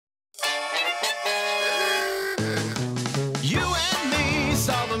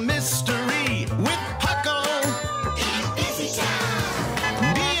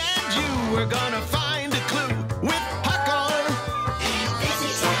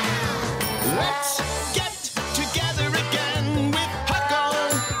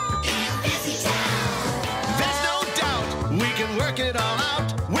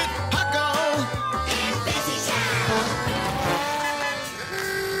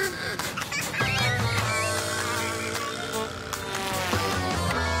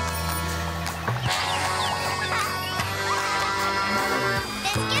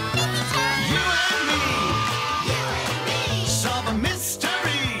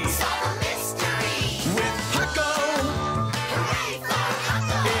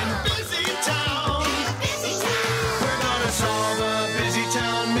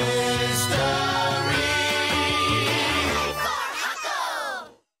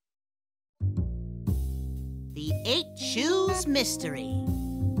The 8 Shoes Mystery.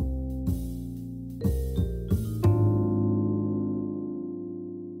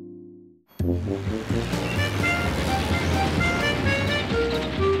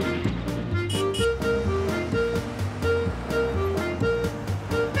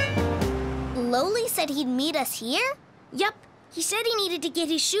 Lowly said he'd meet us here? Yup, he said he needed to get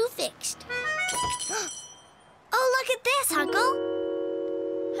his shoe fixed. Oh, look at this, Huckle.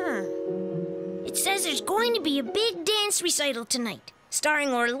 It says there's going to be a big dance recital tonight,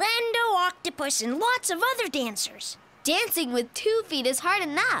 starring Orlando, Octopus, and lots of other dancers. Dancing with 2 feet is hard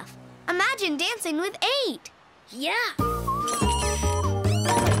enough. Imagine dancing with 8. Yeah.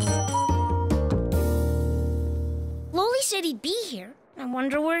 Lowly said he'd be here. I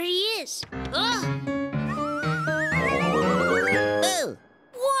wonder where he is. Ugh. Oh!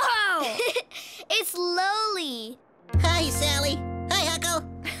 Whoa! It's Lowly. Hi, Sally. Hi, Huckle.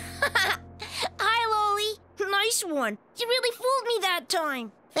 Hi, Lowly. Nice one. You really fooled me that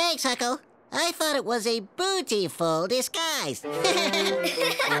time. Thanks, Huckle. I thought it was a bootyful disguise.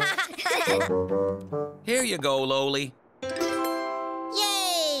 Here you go, Lowly.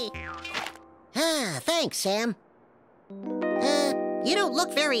 Yay! Ah, thanks, Sam. You don't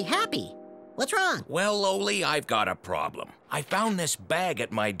look very happy. What's wrong? Well, Lowly, I've got a problem. I found this bag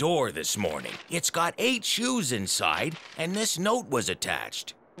at my door this morning. It's got 8 shoes inside, and this note was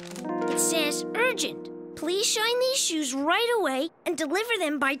attached. It says, urgent. Please shine these shoes right away and deliver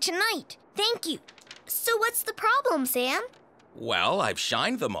them by tonight. Thank you. So what's the problem, Sam? Well, I've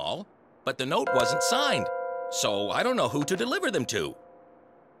shined them all, but the note wasn't signed, so I don't know who to deliver them to.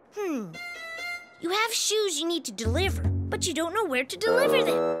 You have shoes you need to deliver, but you don't know where to deliver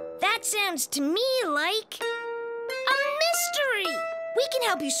them. That sounds to me like a mystery. We can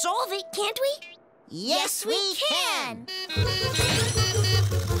help you solve it, can't we? Yes, we can.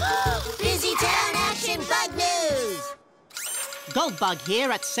 Busytown Action Bug News! Goldbug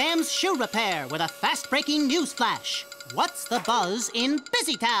here at Sam's Shoe Repair with a fast-breaking news flash. What's the buzz in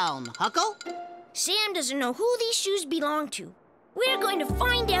Busytown, Huckle? Sam doesn't know who these shoes belong to. We're going to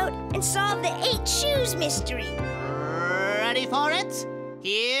find out and solve the 8 shoes mystery. Ready for it?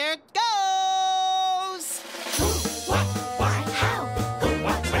 Here goes! Who, what, why, how? Who,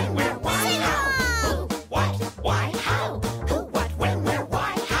 what, when, where, why, how? Who, what, why, how? Who, what, when, where,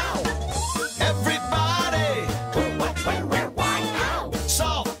 why, how? Everybody! Who, what, when, where, why, how?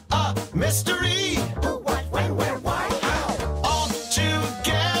 Solve a mystery! Who, what, when, where, why, how? All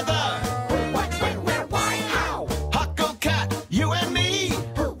together! Who, what, when, where, why, how? Huckle Cat, you and me!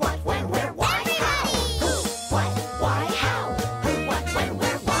 Who, what, when, where, why, how? Who, what, why, how? Who, what, when,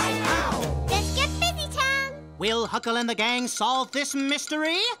 where, why, how? Let's get Busytown! Will Huckle and the gang solve this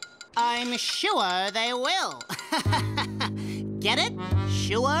mystery? I'm sure they will. Get it?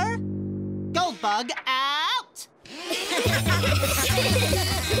 Sure? Goldbug out!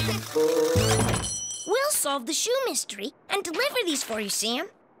 We'll solve the shoe mystery and deliver these for you, Sam.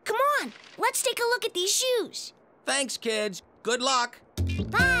 Come on, let's take a look at these shoes. Thanks, kids. Good luck.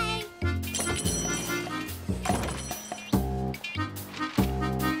 Bye!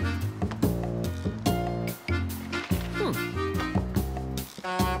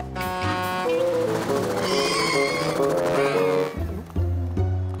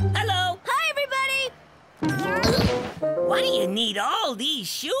 Hello. Hi, everybody. What do you need all these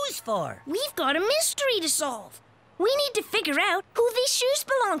shoes for? We've got a mystery to solve. We need to figure out who these shoes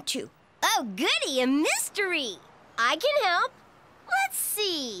belong to. Oh, goody, a mystery! I can help. Let's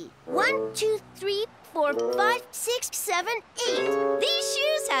see. 1, 2, 3, 4, 5, 6, 7, 8. These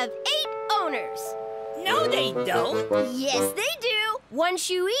shoes have 8 owners. No, they don't. Yes, they do. 1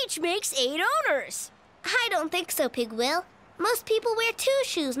 shoe each makes 8 owners. I don't think so, Pigwill. Most people wear 2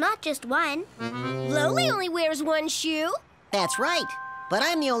 shoes, not just 1. Lowly only wears 1 shoe. That's right. But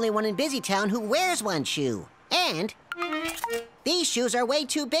I'm the only one in Busytown who wears 1 shoe. And these shoes are way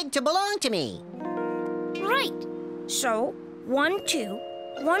too big to belong to me. Right. So, 1, 2,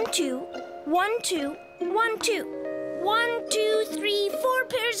 1, 2, 1, 2, 1, 2. 1, 2, 3, 4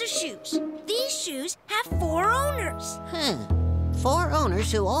 pairs of shoes. These shoes have 4 owners. 4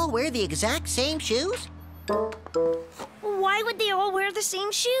 owners who all wear the exact same shoes? Why would they all wear the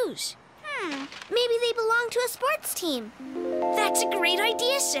same shoes? Maybe they belong to a sports team. That's a great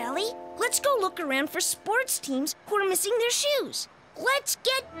idea, Sally. Let's go look around for sports teams who are missing their shoes. Let's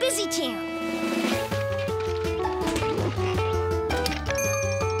get Busytown.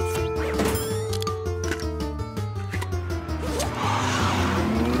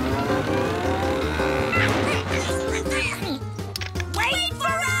 Wait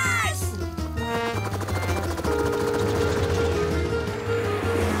for us!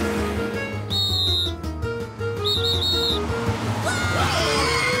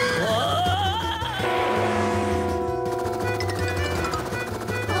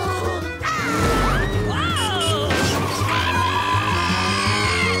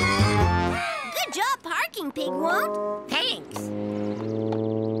 Green Pig won't. Thanks.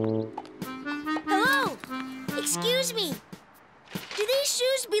 Hello. Excuse me. Do these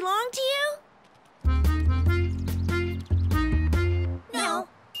shoes belong to you? No.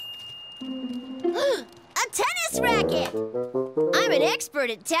 A tennis racket! I'm an expert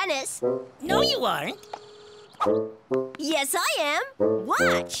at tennis. No, you aren't. Yes, I am.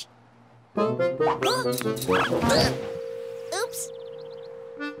 Watch. Oops.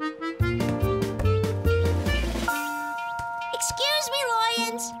 Excuse me,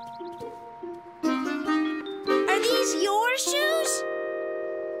 Lions. Are these your shoes?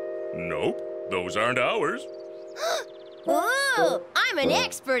 Nope, those aren't ours. Ooh, I'm an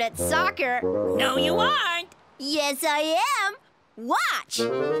expert at soccer. No, you aren't. Yes, I am. Watch.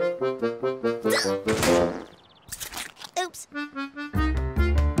 Oops.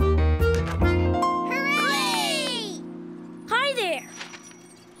 Hooray! Hi there.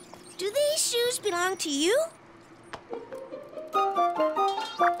 Do these shoes belong to you?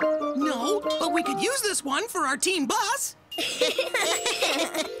 No, but we could use this one for our team bus.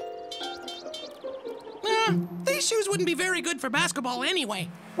 These shoes wouldn't be very good for basketball anyway.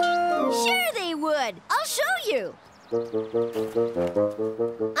 Sure they would. I'll show you.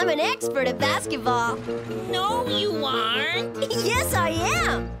 I'm an expert at basketball. No, you aren't. Yes, I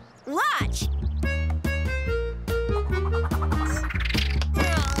am. Watch.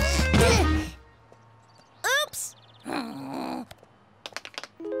 Oops.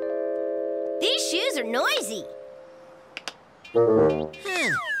 These shoes are noisy.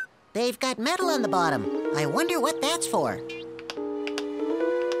 They've got metal on the bottom. I wonder what that's for.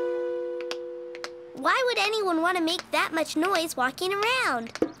 Why would anyone want to make that much noise walking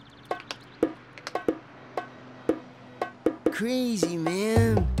around? Crazy,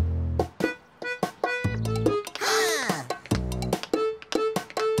 man.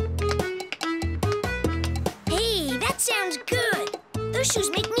 Hey, that sounds good. Those shoes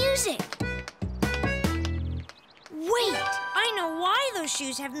make music. Wait, I know why those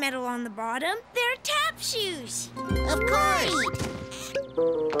shoes have metal on the bottom. They're tap shoes. Of course.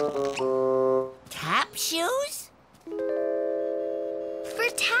 Tap shoes? For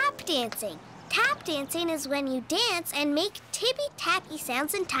tap dancing. Tap dancing is when you dance and make tippy-tappy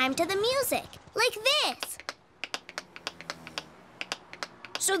sounds in time to the music. Like this.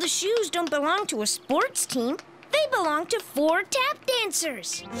 So the shoes don't belong to a sports team. They belong to 4 tap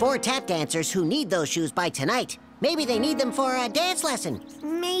dancers. 4 tap dancers who need those shoes by tonight. Maybe they need them for a dance lesson.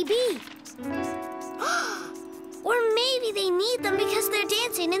 Maybe. Or maybe they need them because they're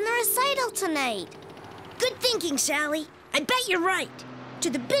dancing in the recital tonight. Good thinking, Sally. I bet you're right. To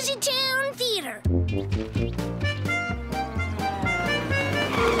the Busytown Theater.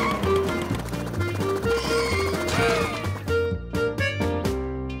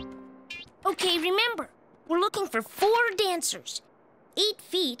 Okay, remember, we're looking for 4 dancers. 8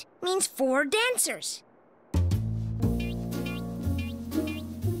 feet means 4 dancers.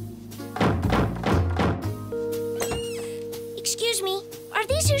 Excuse me, are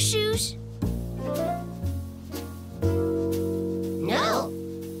these your shoes? No.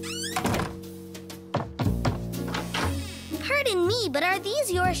 Pardon me, but are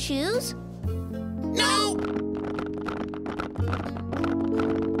these your shoes? No!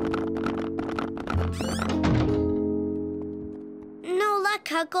 No luck,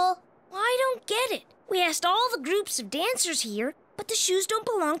 Huckle. I don't get it. We asked all the groups of dancers here, but the shoes don't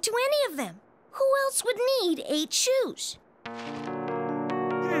belong to any of them. Who else would need 8 shoes?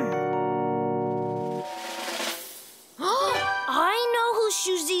 I know whose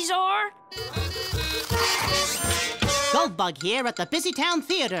shoes these are. Goldbug here at the Busytown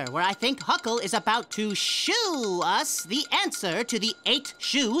Theater, where I think Huckle is about to shoo us the answer to the 8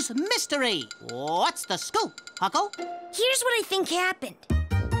 shoes mystery. What's the scoop, Huckle? Here's what I think happened.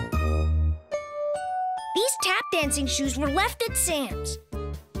 These tap dancing shoes were left at Sam's.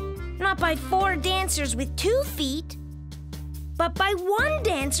 Not by 4 dancers with 2 feet, but by 1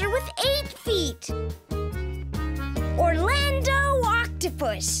 dancer with 8 feet. Orlando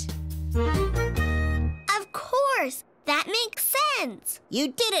Octopus. Of course. That makes sense. You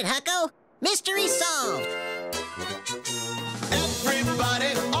did it, Huckle. Mystery solved.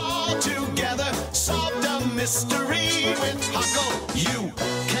 Everybody all together solved a mystery with Huckle. You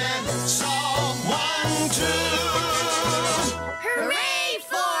can solve one too. Hooray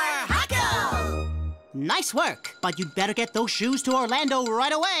for Huckle! Nice work, but you'd better get those shoes to Orlando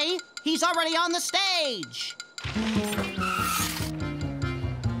right away. He's already on the stage.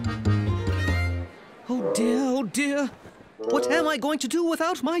 Oh dear. What am I going to do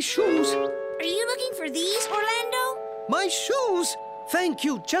without my shoes? Are you looking for these, Orlando? My shoes! Thank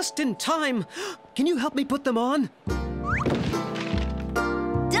you, just in time. Can you help me put them on?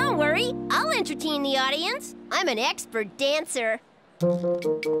 Don't worry, I'll entertain the audience. I'm an expert dancer.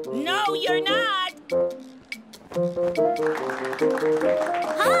 No, you're not.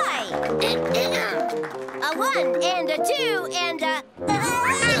 Hi! A 1 and a 2 and a...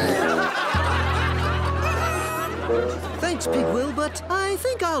 Thanks, Pig Will, but I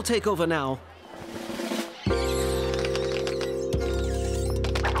think I'll take over now.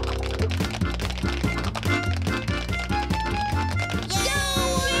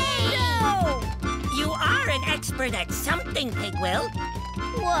 You are an expert at something, Pig Will.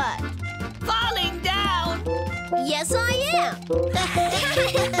 What? Falling down. Yes, I am.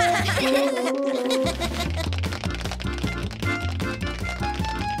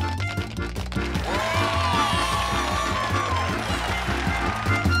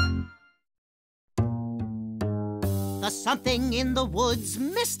 The Something in the Woods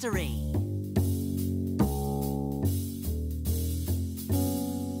mystery.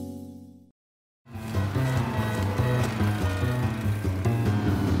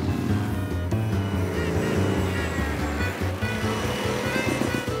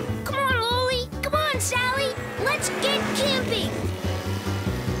 Come on, Loli. Come on, Sally. Let's get camping.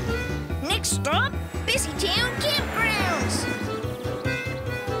 Next stop, Busytown Campgrounds.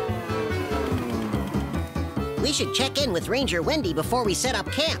 We should check in with Ranger Wendy before we set up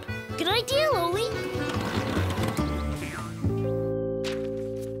camp. Good idea, Loli.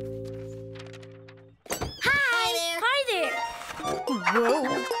 Hi there.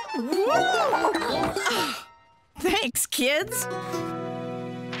 Thanks, kids.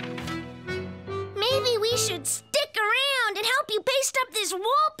 Maybe we should stick around and help you paste up this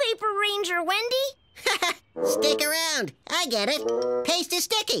wallpaper, Ranger Wendy. Stick around. I get it. Paste is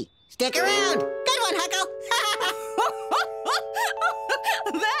sticky. Stick around. Good one, Huckle.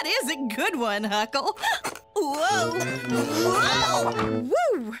 That is a good one, Huckle. Whoa. Whoa.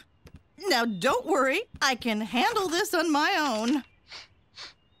 Woo. Now, don't worry. I can handle this on my own.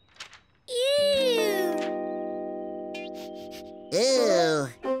 Ew,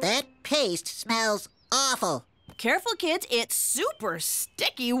 that paste smells awful. Careful, kids. It's super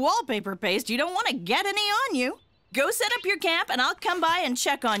sticky wallpaper paste. You don't want to get any on you. Go set up your camp, and I'll come by and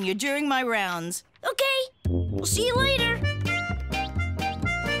check on you during my rounds. Okay. We'll see you later.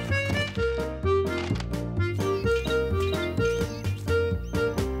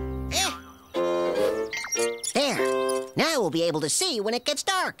 There. Now we'll be able to see when it gets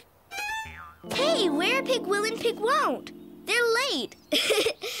dark. Hey, where Pig Will and Pig Won't? They're late.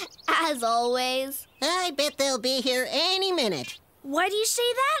 As always. I bet they'll be here any minute. Why do you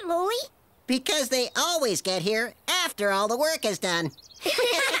say that, Loli? Because they always get here after all the work is done. Do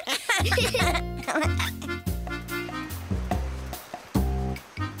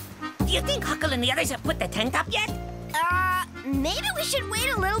you think Huckle and the others have put the tent up yet? Maybe we should wait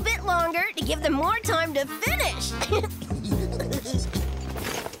a little bit longer to give them more time to finish.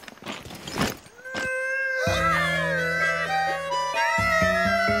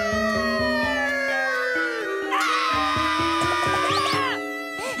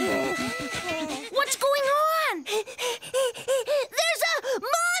 What's going on? There's a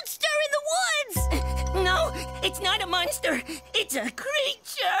monster in the woods! No, it's not a monster. It's a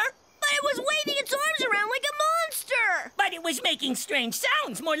creature. But it was waving its arms around like a monster! But it was making strange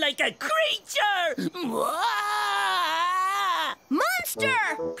sounds, more like a creature.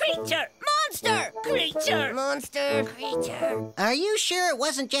 Monster! Creature. Monster! Creature. Monster! Creature. Are you sure it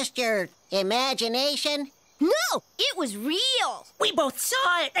wasn't just your imagination? No! It was real! We both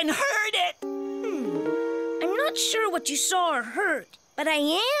saw it and heard it. I'm not sure what you saw or heard, but I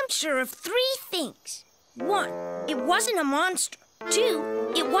am sure of 3 things. 1, it wasn't a monster.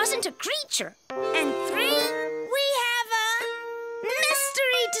 2, it wasn't a creature. And 3, we have a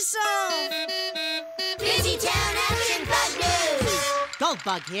mystery to solve. Busytown Action Bug News!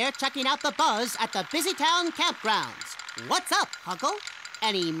 Goldbug here, checking out the buzz at the Busytown campgrounds. What's up, Huckle?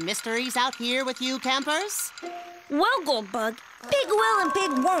 Any mysteries out here with you campers? Well, Goldbug, Pig Will and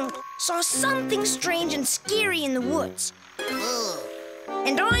Pig Won't saw something strange and scary in the woods.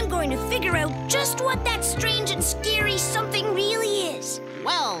 And I'm going to figure out just what that strange and scary something really is.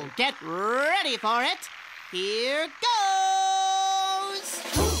 Well, get ready for it. Here goes!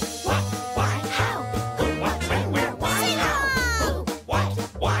 Who, what, why, how? Who, what, when, where, why, how? Who, what,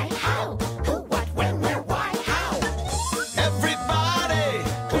 why, how? Who, what, when, where, why, how? Everybody,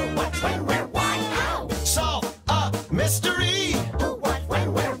 Who, what, when, where, why, how? solve a mystery. Who, what,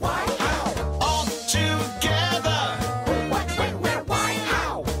 when, where, why, how? All together. Who, what, when, where, why,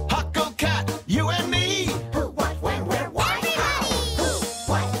 how? Huckle Cat, you and me. Who, what, when, where, why, how? Who,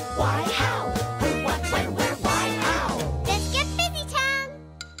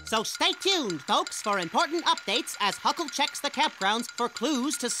 So stay tuned, folks, for important updates as Huckle checks the campgrounds for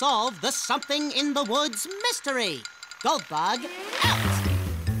clues to solve the Something in the Woods mystery. Goldbug, out!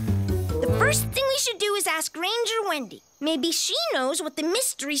 The first thing we should do is ask Ranger Wendy. Maybe she knows what the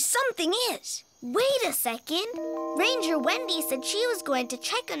mystery something is. Wait a second. Ranger Wendy said she was going to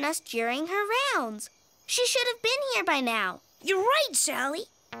check on us during her rounds. She should have been here by now. You're right, Sally.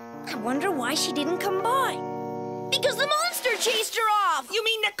 I wonder why she didn't come by. Because the monster chased her off! You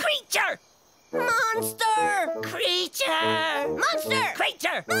mean the creature? Monster! Creature! Monster!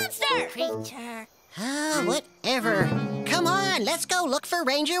 Creature! Monster! Creature! Ah, whatever. Come on, let's go look for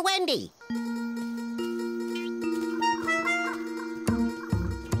Ranger Wendy.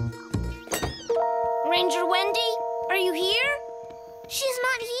 Ranger Wendy, are you here? She's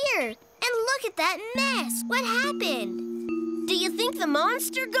not here. And look at that mess. What happened? Do you think the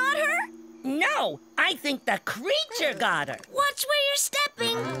monster got her? No, I think the creature got her. Watch where you're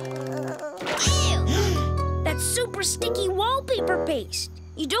stepping. Ew! That's super sticky wallpaper paste.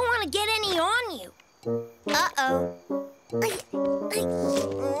 You don't want to get any on you. Uh-oh.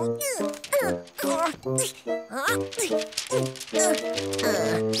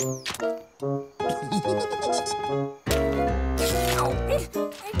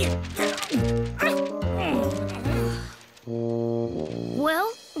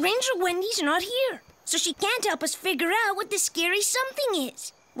 Well, Ranger Wendy's not here, so she can't help us figure out what the scary something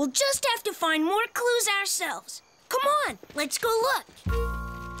is. We'll just have to find more clues ourselves. Come on, let's go look.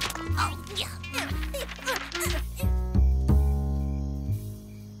 Oh, yeah.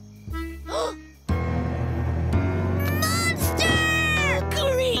 Monster!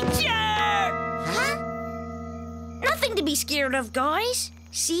 Creature! Huh? Nothing to be scared of, guys.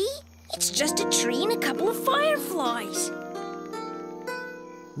 See? It's just a tree and a couple of fireflies.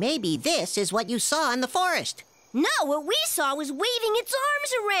 Maybe this is what you saw in the forest. No, what we saw was waving its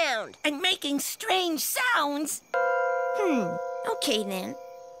arms around. And making strange sounds. Okay then.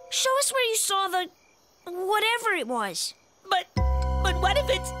 Show us where you saw the... whatever it was. But what if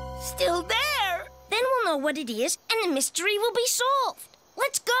it's still there? Then we'll know what it is, and the mystery will be solved.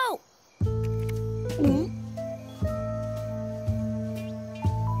 Let's go.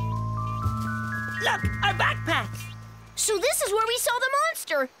 Look, our backpacks. So this is where we saw the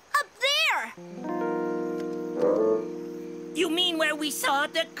monster, up there. You mean where we saw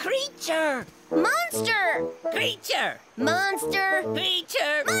the creature? Monster! Creature! Monster!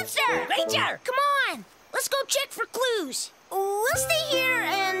 Creature! Monster! Creature! Come on, let's go check for clues. We'll stay here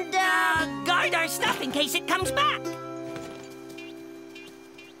and, guard our stuff in case it comes back.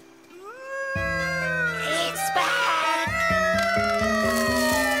 It's back!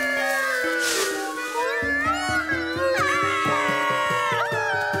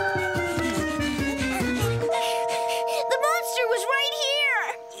 The monster was right here.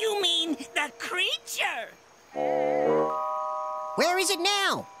 You mean the creature? Where is it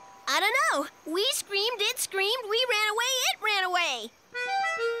now? I don't know. We screamed, it screamed, we ran away, it ran away.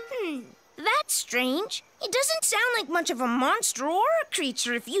 That's strange. It doesn't sound like much of a monster or a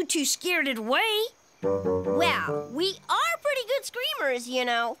creature if you two scared it away. Well, we are pretty good screamers, you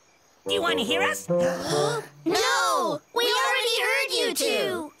know. Do you want to hear us? No! We already heard you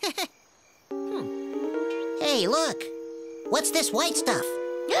two! Hey, look. What's this white stuff?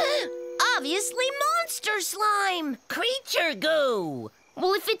 Obviously monster slime! Creature goo!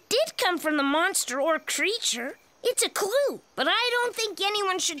 Well, if it did come from the monster or creature, it's a clue, but I don't think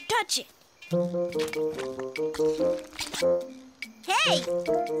anyone should touch it. Hey,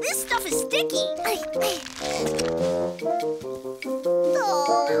 this stuff is sticky.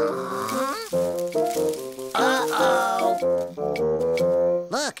 Uh-oh.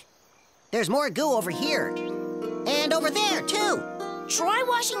 Look, there's more goo over here. And over there, too. Try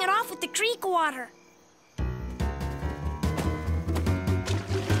washing it off with the creek water.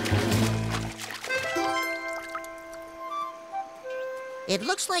 It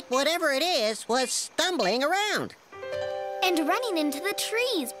looks like whatever it is was stumbling around. And running into the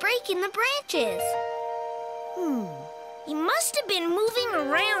trees, breaking the branches. He must have been moving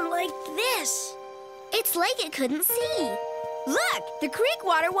around like this. It's like it couldn't see. Look, the creek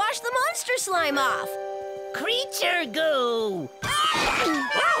water washed the monster slime off. Creature goo!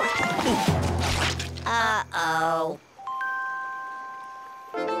 Uh-oh.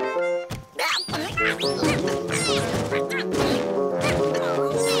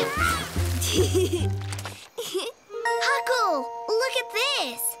 Huckle, look at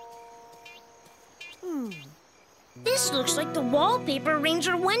this. This looks like the wallpaper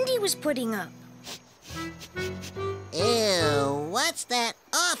Ranger Wendy was putting up. Ew, what's that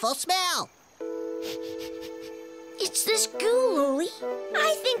awful smell? It It's this goo, Lily.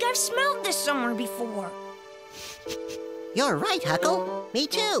 I think I've smelled this somewhere before. You're right, Huckle. Me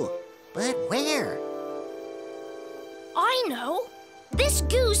too. But where? I know. This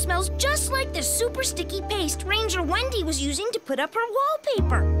goo smells just like the super sticky paste Ranger Wendy was using to put up her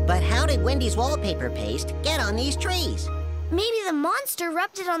wallpaper. But how did Wendy's wallpaper paste get on these trees? Maybe the monster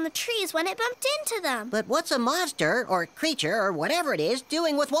rubbed it on the trees when it bumped into them. But what's a monster or creature or whatever it is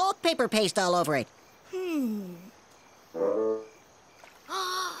doing with wallpaper paste all over it?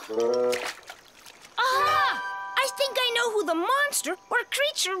 Aha! I think I know who the monster or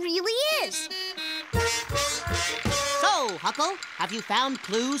creature really is. So, Huckle, have you found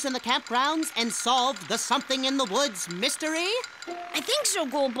clues in the campgrounds and solved the something in the woods mystery? I think so,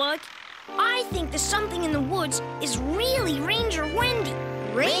 Goldbug. I think the something in the woods is really Ranger Wendy.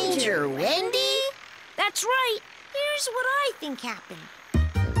 Ranger Wendy? That's right. Here's what I think happened.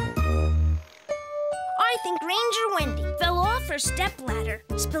 I think Ranger Wendy fell off her stepladder,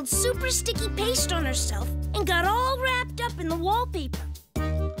 spilled super sticky paste on herself, and got all wrapped up in the wallpaper.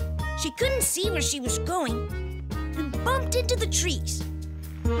 She couldn't see where she was going and bumped into the trees.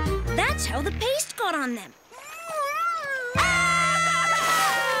 That's how the paste got on them.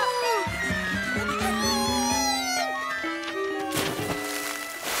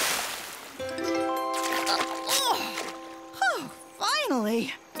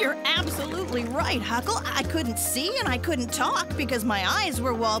 Finally! You're absolutely right, Huckle. I couldn't see and I couldn't talk because my eyes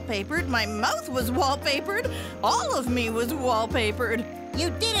were wallpapered, my mouth was wallpapered, all of me was wallpapered. You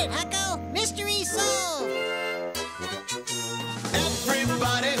did it, Huckle! Mystery solved!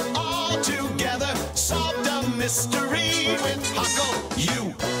 Everybody all together solved a mystery with Huckle.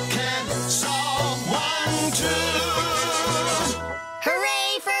 You can solve one too.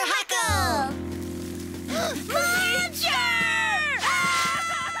 Hooray for Huckle!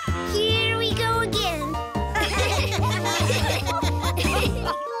 Here we go again.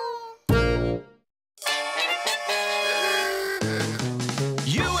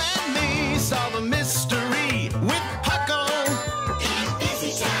 You and me solve a mystery with Huckle. In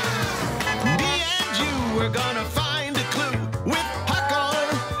Busytown. Me and you are gonna find a clue with Huckle.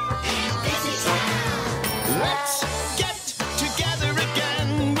 In Busytown. Let's get together again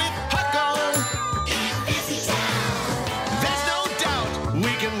with Huckle. In Busytown. There's no doubt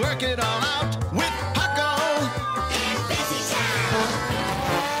we can work it all out with Huckle. In Busytown.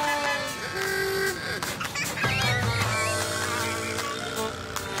 Let's get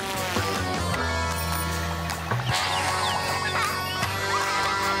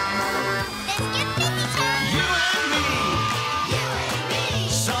Busytown. You and me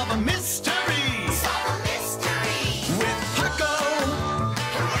solve a mystery. Solve a mystery. With Huckle.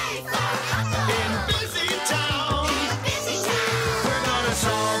 Hooray for Huckle. In Busytown. In Busytown. We're gonna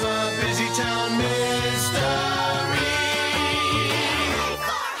solve a Busytown mystery. Hooray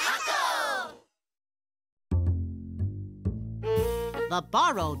for Huckle. The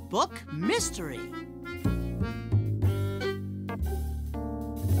Borrowed Book Mystery.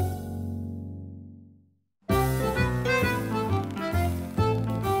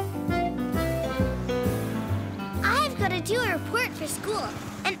 I've got to do a report for school,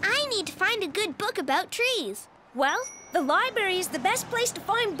 and I need to find a good book about trees. Well, the library is the best place to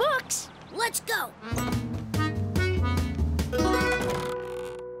find books. Let's go.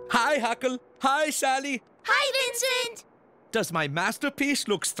 Hi, Huckle. Hi, Sally. Hi, Vincent! Does my masterpiece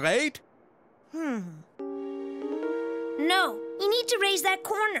look straight? No, you need to raise that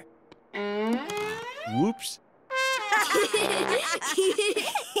corner. Whoops.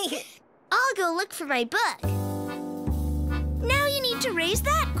 I'll go look for my book. Now you need to raise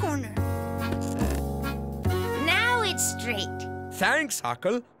that corner. Now it's straight. Thanks,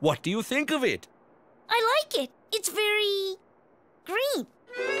 Huckle. What do you think of it? I like it. It's very green.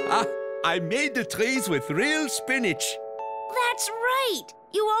 Ah, I made the trees with real spinach. That's right.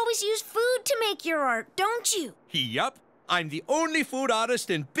 You always use food to make your art, don't you? Yup. I'm the only food artist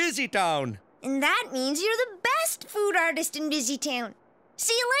in Busytown. And that means you're the best food artist in Busytown.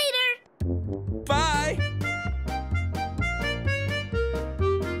 See you later. Bye.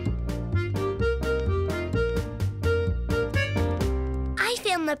 I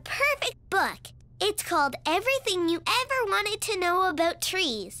found the perfect book. It's called Everything You Ever Wanted to Know About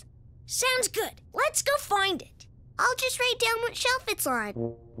Trees. Sounds good. Let's go find it. I'll just write down what shelf it's on.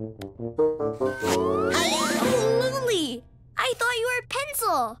 Lily, I thought you were a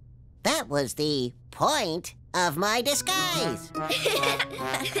pencil. That was the point of my disguise.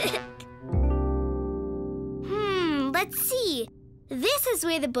 Let's see. This is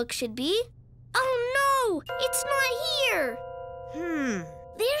where the book should be. Oh no, it's not here.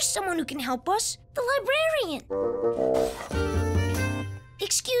 There's someone who can help us. The librarian.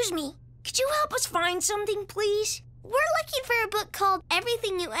 Excuse me. Could you help us find something, please? We're looking for a book called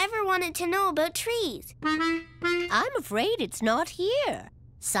Everything You Ever Wanted to Know About Trees. I'm afraid it's not here.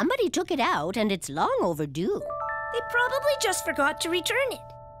 Somebody took it out and it's long overdue. They probably just forgot to return it.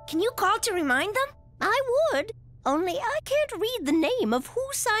 Can you call to remind them? I would, only I can't read the name of who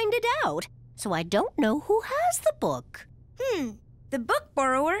signed it out, so I don't know who has the book. The book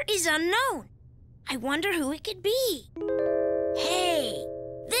borrower is unknown. I wonder who it could be. Hey,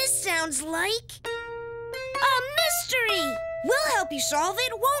 this sounds like a mystery! We'll help you solve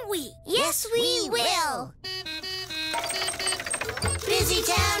it, won't we? Yes, we will.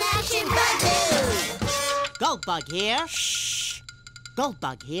 Busytown Action Bugoo! Goldbug here. Shh.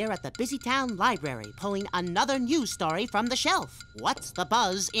 Goldbug here at the Busytown Library, pulling another news story from the shelf. What's the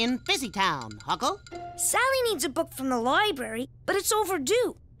buzz in Busytown, Huckle? Sally needs a book from the library, but it's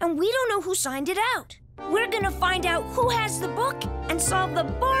overdue, and we don't know who signed it out. We're gonna find out who has the book and solve the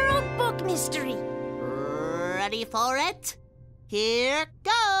borrowed book mystery. Ready for it? Here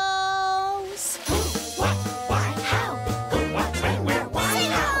goes! Who, what, why, how? Who, what, when, where, why,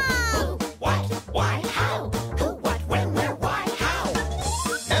 how? Who, what, why, how? Who, what, when, where, why, how?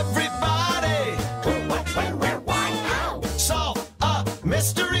 Everybody, Who, what, when, where, why, how? solve a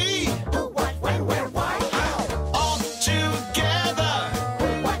mystery. Who, what, when, where, why, how? All together. Who,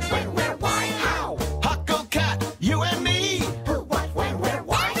 what, when, where, why, how? Huckle Cat, you and me. Who, what, when, where,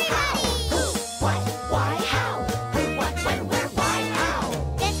 why, how? Who, what, why, how? Who, what, when, where, why, how?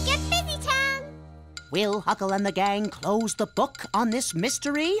 Let's get Busytown. Will Huckle and the gang close the book on this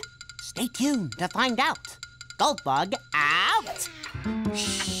mystery? Stay tuned to find out. Goldbug out!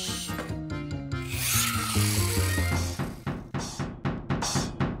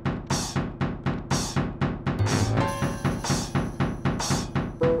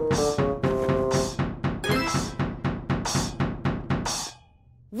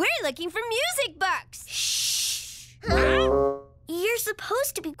 We're looking for music books. Shh. You're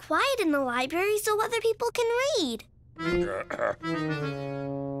supposed to be quiet in the library so other people can read.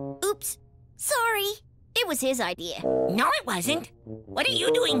 Oops. Sorry. It was his idea. No, it wasn't. What are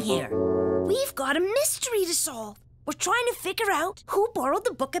you doing here? We've got a mystery to solve. We're trying to figure out who borrowed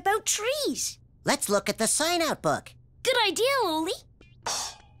the book about trees. Let's look at the sign-out book. Good idea, Loli.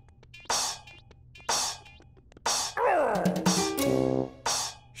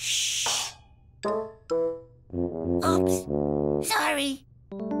 Oops. Sorry.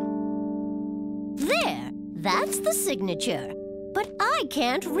 There, that's the signature. But I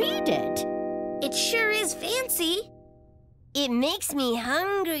can't read it. It sure is fancy. It makes me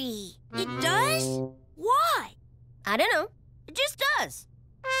hungry. It does? Why? I don't know. It just does.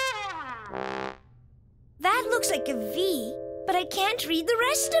 That looks like a V, but I can't read the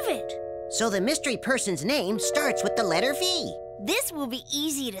rest of it. So the mystery person's name starts with the letter V. This will be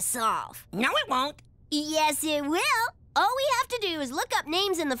easy to solve. No, it won't. Yes, it will. All we have to do is look up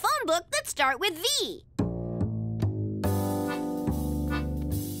names in the phone book that start with V.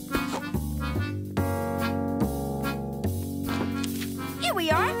 Here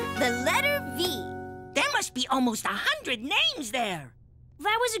we are. The letter V. There must be almost 100 names there.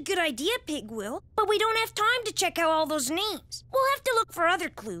 That was a good idea, Pig Will, but we don't have time to check out all those names. We'll have to look for other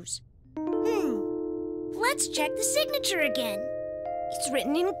clues. Let's check the signature again. It's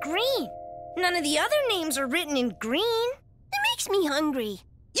written in green. None of the other names are written in green. It makes me hungry.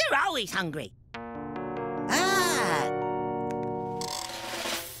 You're always hungry. Ah!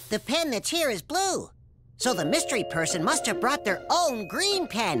 The pen that's here is blue. So the mystery person must have brought their own green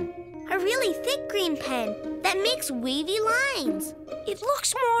pen. A really thick green pen that makes wavy lines. It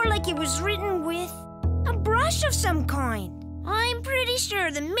looks more like it was written with a brush of some kind. I'm pretty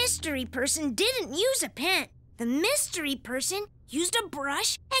sure the mystery person didn't use a pen. The mystery person used a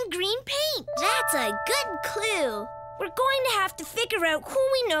brush and green paint. That's a good clue. We're going to have to figure out who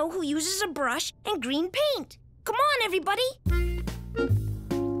we know who uses a brush and green paint. Come on, everybody.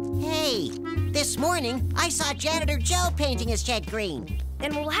 Hey, this morning I saw Janitor Joe painting his shed green.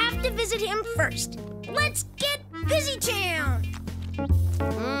 Then we'll have to visit him first. Let's get Busytown!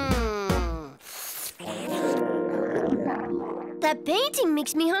 That painting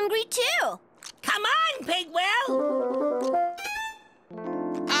makes me hungry too. Come on, Pigwell!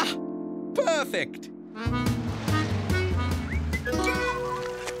 Ah, perfect.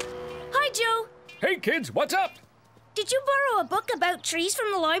 Hi, Joe. Hey, kids, what's up? Did you borrow a book about trees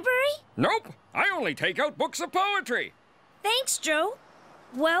from the library? Nope, I only take out books of poetry. Thanks, Joe.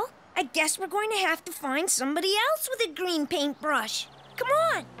 Well, I guess we're going to have to find somebody else with a green paintbrush. Come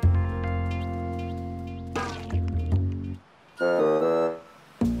on.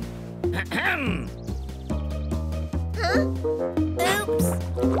 Huh? Oops.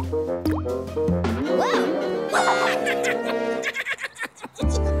 Whoa!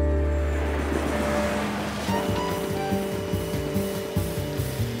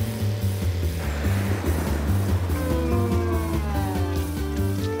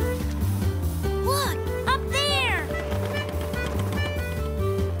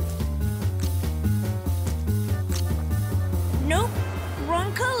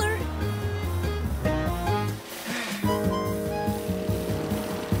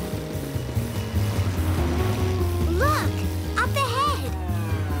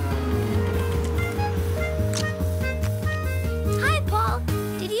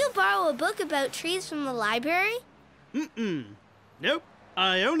 About trees from the library? Nope.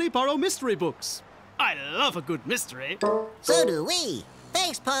 I only borrow mystery books. I love a good mystery. So do we.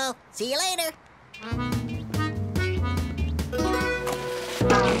 Thanks, Paul. See you later.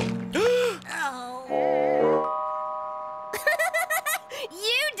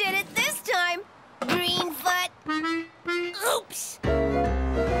 You did it this time, Greenfoot. Oops.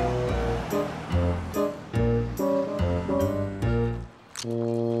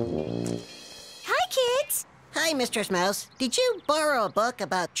 Hi, kids. Hi, Mistress Mouse. Did you borrow a book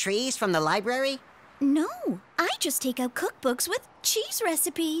about trees from the library? No, I just take out cookbooks with cheese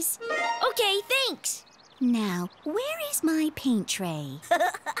recipes. Okay, thanks. Now, where is my paint tray?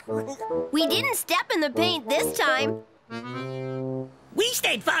 We didn't step in the paint this time. We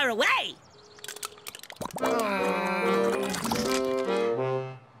stayed far away.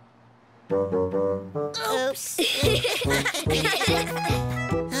 Oops.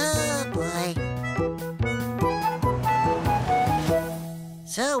 Oh, boy.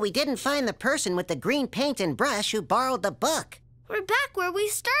 So we didn't find the person with the green paint and brush who borrowed the book. We're back where we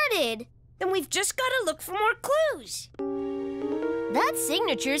started. Then we've just got to look for more clues. That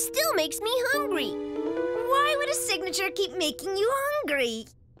signature still makes me hungry. Why would a signature keep making you hungry?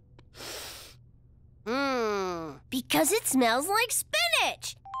 Because it smells like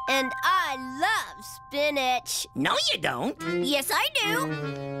spinach. And I love spinach. No, you don't. Yes, I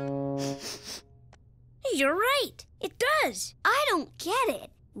do. You're right. It does. I don't get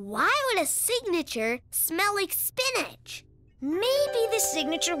it. Why would a signature smell like spinach? Maybe the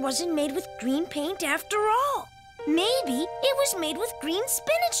signature wasn't made with green paint after all. Maybe it was made with green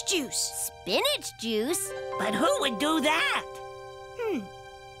spinach juice. Spinach juice? But who would do that?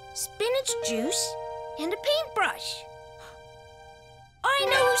 Spinach juice and a paintbrush. I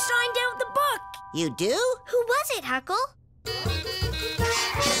know who signed out the book. You do? Who was it, Huckle?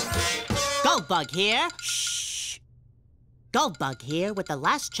 Goldbug here. Shh. Goldbug here with the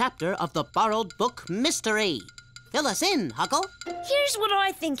last chapter of the borrowed book mystery. Fill us in, Huckle. Here's what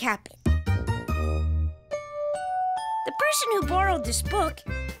I think happened. The person who borrowed this book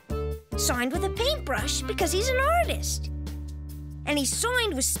signed with a paintbrush because he's an artist. And he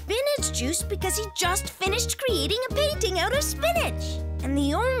signed with spinach juice because he just finished creating a painting out of spinach. And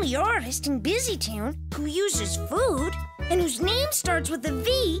the only artist in Busytown who uses food and whose name starts with a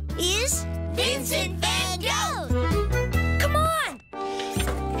V is... Vincent Van Gogh! Come on!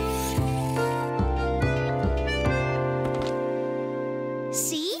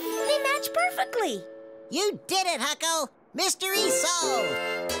 See? They match perfectly. You did it, Huckle. Mystery solved.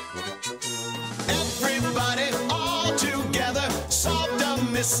 Everybody all together solved a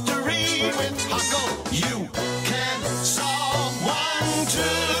mystery with Huckle. You can solve one too.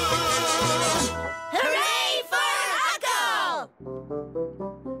 Hooray for Huckle!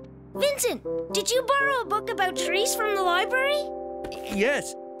 Vincent, did you borrow a book about trees from the library?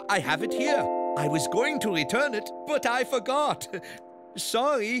 Yes, I have it here. I was going to return it, but I forgot.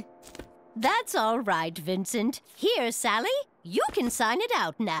 Sorry. That's all right, Vincent. Here, Sally, you can sign it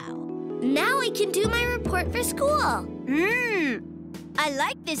out now. Now I can do my report for school. I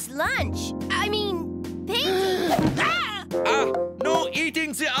like this lunch. I mean, painting. No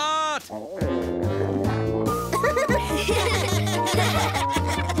eating the art!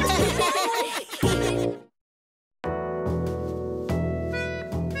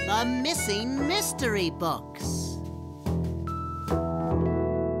 The missing mystery books.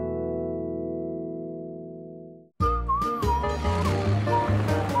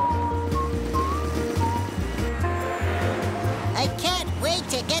 I can't wait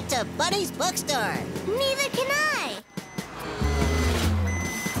to get to Buddy's bookstore. Neither can I.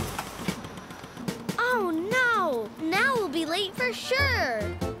 Oh, no. Now we'll be late for sure.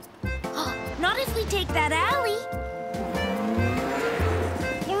 Not if we take that alley.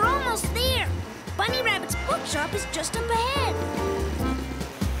 We're almost there. Bunny Rabbit's bookshop is just up ahead.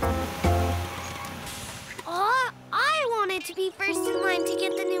 Oh, I want to excited to be first in line to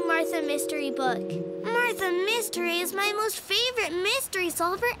get the new Martha Mystery book. Martha Mystery is my most favorite mystery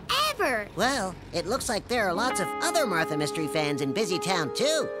solver ever. Well, it looks like there are lots of other Martha Mystery fans in Busytown,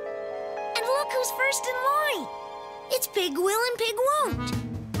 too. And look who's first in line. It's Pig Will and Pig Won't.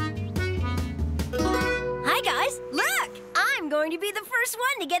 Hi, guys. Look, I'm going to be the first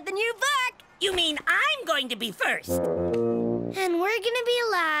one to get the new book. You mean I'm going to be first? And we're gonna be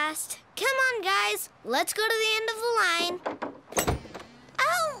last. Come on, guys. Let's go to the end of the line.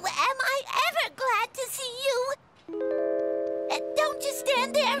 Oh, am I ever glad to see you. Don't just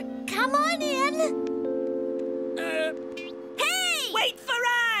stand there. Come on in. Hey! Wait for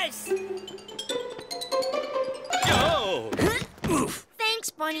us! Yo! Thanks,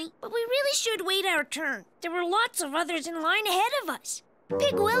 Bunny, but we really should wait our turn. There were lots of others in line ahead of us.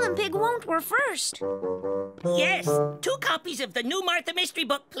 Pig Will and Pig Won't were first. Yes, 2 copies of the new Martha Mystery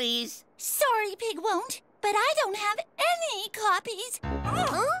book, please. Sorry, Pig Won't, but I don't have any copies.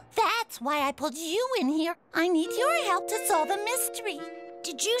 That's why I pulled you in here. I need your help to solve a mystery.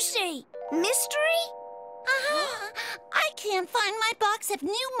 Did you say mystery? I can't find my box of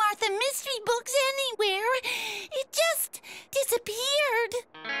new Martha Mystery books anywhere. It just disappeared.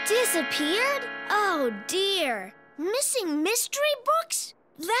 Disappeared? Oh, dear. Missing mystery books?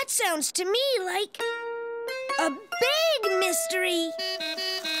 That sounds to me like a big mystery.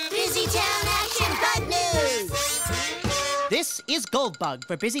 Busytown Action Bug News! This is Goldbug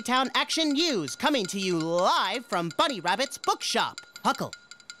for Busytown Action News, coming to you live from Bunny Rabbit's bookshop. Huckle,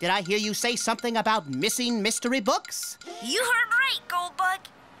 did I hear you say something about missing mystery books? You heard right, Goldbug.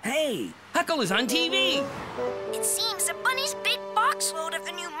 Hey, Huckle is on TV. It seems that Bunny's big box load of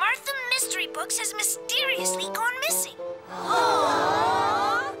the new Martha Mystery books has mysteriously gone missing.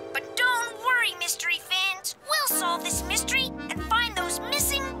 Aww. But don't worry, mystery fans. We'll solve this mystery and find those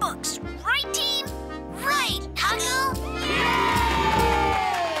missing books. Right, team? Right, Huckle?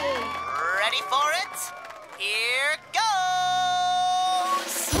 Ready for it? Here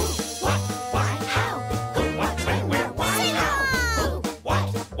goes! Who, what, why, how? Who, what, when, where, why, how? Who, what,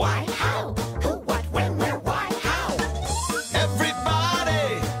 why, how? Who, what, when, where, why, how?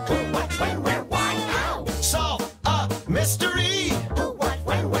 Everybody! Who, what, when, where, why, how? Solve a mystery! Who, what,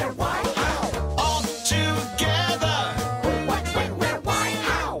 when, where, why, how? All together! Who, what, when, where, why,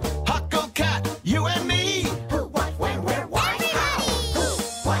 how? Huckle Cat, you and me! Who, what, when, where, why, how? Who,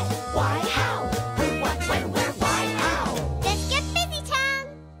 what, why, how? Who, what, when, where, why, how? Let's get Busytown.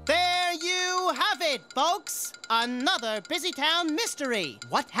 There you have it, folks! Another Busytown mystery.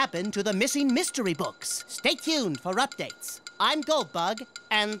 What happened to the missing mystery books? Stay tuned for updates. I'm Goldbug,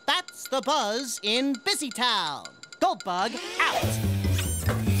 and that's the buzz in Busytown. Goldbug out.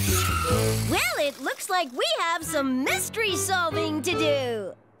 Well, it looks like we have some mystery solving to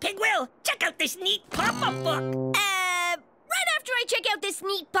do. Pig Will, check out this neat pop-up book. Right after I check out this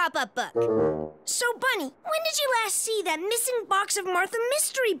neat pop-up book. So, Bunny, when did you last see that missing box of Martha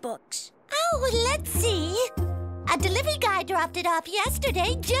Mystery books? Oh, let's see. A delivery guy dropped it off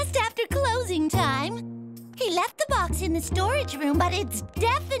yesterday, just after closing time. He left the box in the storage room, but it's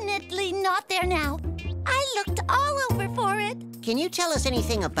definitely not there now. I looked all over for it. Can you tell us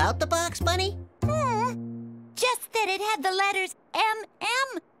anything about the box, Bunny? Just that it had the letters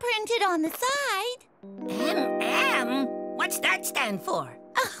M.M. printed on the side. M.M.? What's that stand for?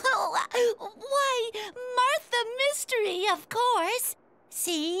 Oh, why, Martha Mystery, of course.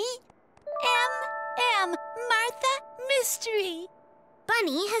 See? M.M. Martha Mystery.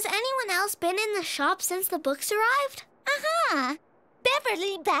 Bunny, has anyone else been in the shop since the books arrived?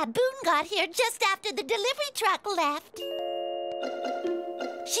 Beverly Baboon got here just after the delivery truck left.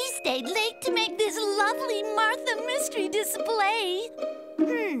 She stayed late to make this lovely Martha Mystery display.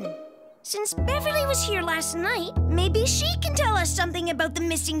 Since Beverly was here last night, maybe she can tell us something about the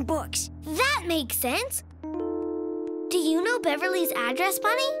missing books. That makes sense. Do you know Beverly's address,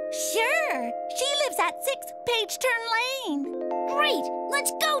 Bunny? Sure. She lives at 6 Page Turn Lane. Great.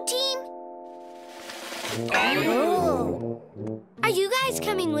 Let's go, team. Oh. Are you guys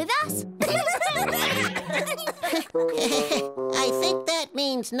coming with us? I think that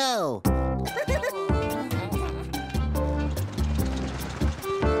means no.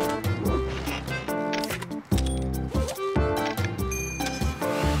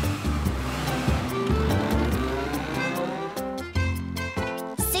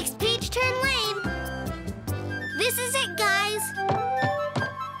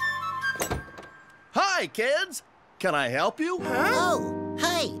 Hi, kids. Can I help you? Oh,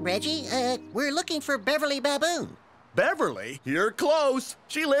 hi, Reggie. We're looking for Beverly Baboon. Beverly? You're close.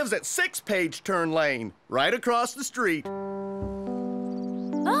 She lives at 6 Page Turn Lane, right across the street.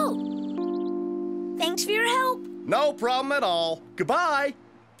 Oh. Thanks for your help. No problem at all. Goodbye.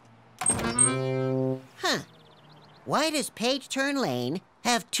 Huh. Why does Page Turn Lane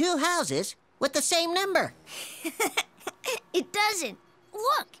have two houses with the same number? It doesn't.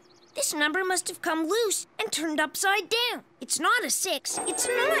 Look, this number must have come loose and turned upside down. It's not a 6, it's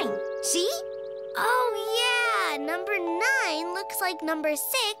a 9. See? Oh, yeah. Number 9 looks like number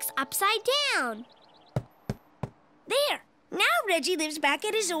 6 upside down. There. Now Reggie lives back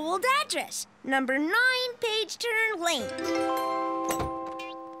at his old address. Number 9 Page Turn Lane.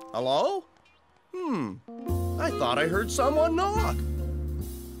 Hello? I thought I heard someone knock.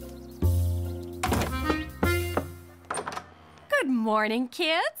 Good morning,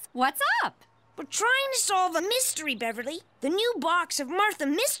 kids. What's up? We're trying to solve a mystery, Beverly. The new box of Martha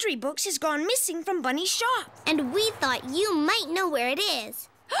mystery books has gone missing from Bunny's shop. And we thought you might know where it is.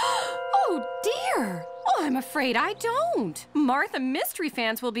 Oh, dear. Oh, I'm afraid I don't. Martha Mystery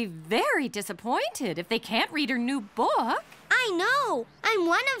fans will be very disappointed if they can't read her new book. I know. I'm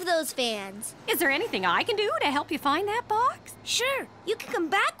one of those fans. Is there anything I can do to help you find that box? Sure. You can come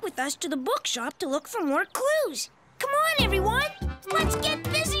back with us to the bookshop to look for more clues. Come on, everyone. Let's get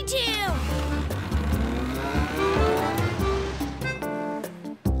Busytown.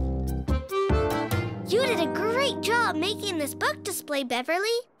 You did a great job making this book display, Beverly.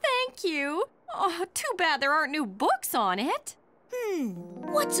 Thank you. Oh, too bad there aren't new books on it.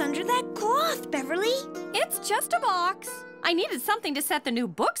 What's under that cloth, Beverly? It's just a box. I needed something to set the new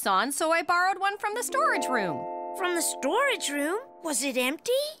books on, so I borrowed one from the storage room. From the storage room? Was it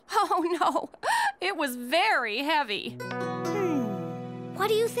empty? Oh, no. It was very heavy. What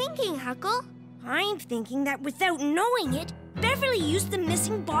are you thinking, Huckle? I'm thinking that without knowing it, Beverly used the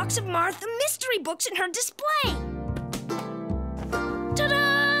missing box of Martha mystery books in her display.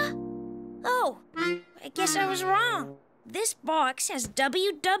 Ta-da! Oh, I guess I was wrong. This box has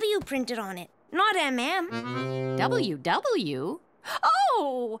WW printed on it, not MM. WW?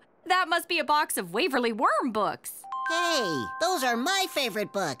 Oh, that must be a box of Waverly Worm books. Hey, those are my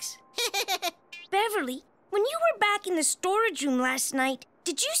favorite books. Beverly, when you were back in the storage room last night,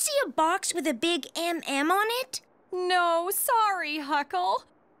 did you see a box with a big MM on it? No, sorry, Huckle.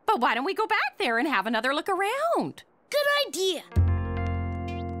 But why don't we go back there and have another look around? Good idea.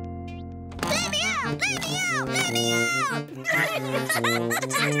 Let me out! Let me out! Let me out!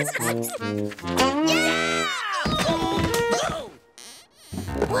 Yeah!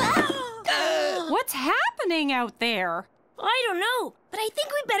 What's happening out there? I don't know, but I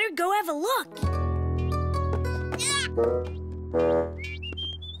think we better go have a look.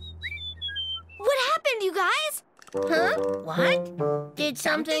 What happened, you guys? Huh? What? Did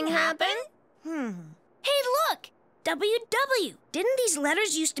something happen? Hey, look! WW. Didn't these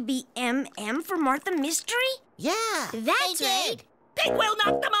letters used to be MM for Martha Mystery? Yeah. That's right. Pig will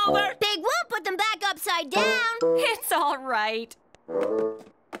knock them over. Pig will put them back upside down. It's all right.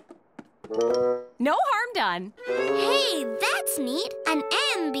 No harm done. Hey, that's neat. An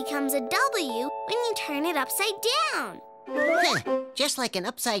M becomes a W when you turn it upside down. Huh. Just like an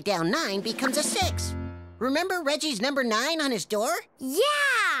upside-down 9 becomes a 6. Remember Reggie's number 9 on his door?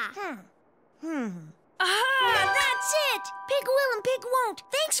 Yeah! Aha! That's it! Pig will and pig won't.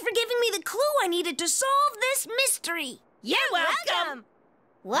 Thanks for giving me the clue I needed to solve this mystery. You're welcome.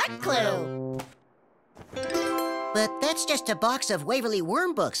 What clue? But that's just a box of Waverly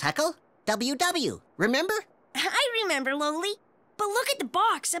Worm books, Huckle. WW, remember? I remember, Lowly. But look at the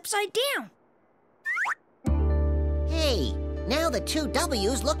box upside down. Hey, now the two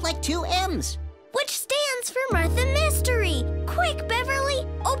W's look like two M's. Which stands for Martha Mystery. Quick, Beverly,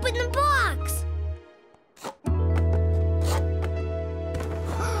 open the box.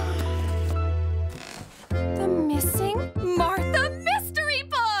 The missing Martha Mystery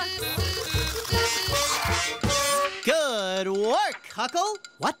books! Good work, Huckle.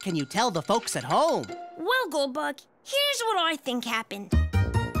 What can you tell the folks at home? Well, Goldbug, here's what I think happened.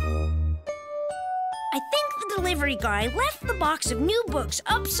 I think the delivery guy left the box of new books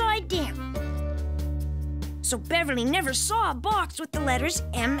upside down. So Beverly never saw a box with the letters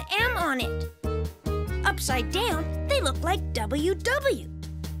MM on it. Upside down, they look like WW.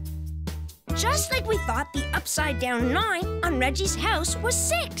 Just like we thought the upside-down 9 on Reggie's house was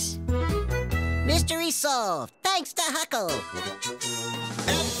 6. Mystery solved, thanks to Huckle.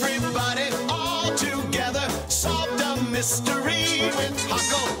 Everybody all together solved a mystery with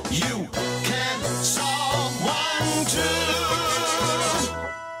Huckle. You can solve one too.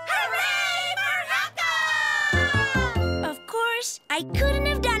 Hooray for Huckle! Of course, I couldn't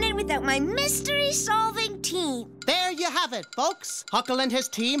have done it without my mystery-solving team. There you have it, folks. Huckle and his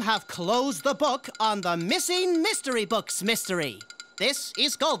team have closed the book on the Missing Mystery Books mystery. This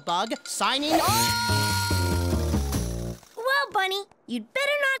is Goldbug signing off. Bunny. You'd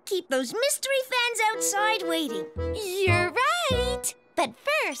better not keep those mystery fans outside waiting. You're right. But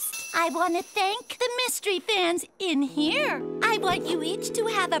first, I want to thank the mystery fans in here. I want you each to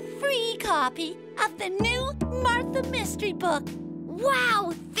have a free copy of the new Martha Mystery Book.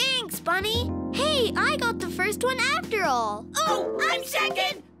 Wow, thanks, Bunny. Hey, I got the first one after all. Oh, I'm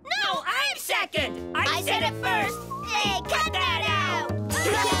second. No, I'm second. I said it first. Hey, cut that out!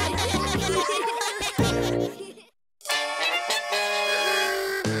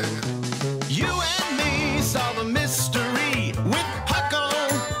 You and me solve a mystery with Huckle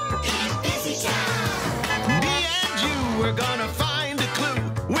in Busytown. Me and you, we're gonna find a clue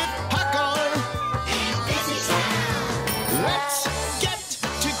with Huckle in Busytown. Let's get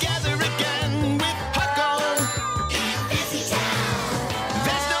together again with Huckle in Busytown.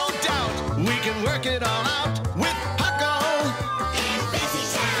 There's no doubt we can work it all out with Huckle in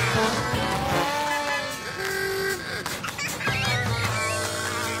Busytown.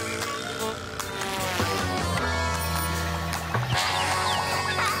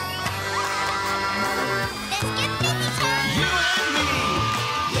 You and me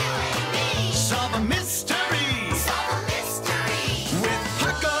solve a mystery with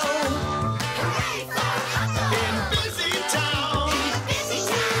Huckle. Hurray for Huckle in Busytown.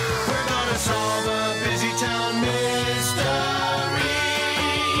 We're gonna solve a Busytown mystery.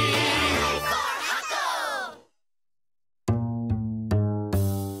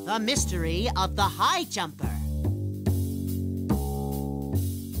 The mystery of the high jumper.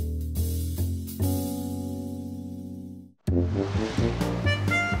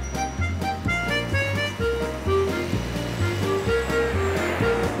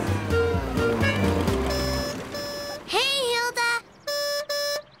 Hey, Hilda.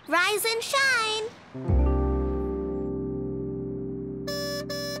 Rise and shine.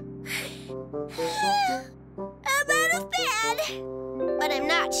 I'm out of bed. But I'm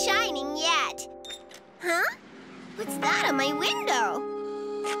not shining yet. Huh? What's that on my window?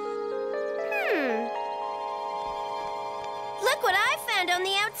 Look what I found on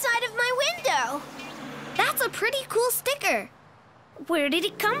the outside of my window. That's a pretty cool sticker. Where did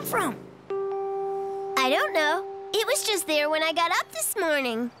it come from? I don't know. It was just there when I got up this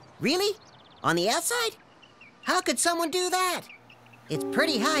morning. Really? On the outside? How could someone do that? It's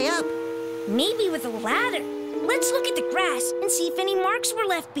pretty high up. Maybe with a ladder. Let's look at the grass and see if any marks were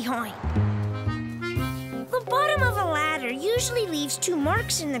left behind. The bottom of a ladder usually leaves 2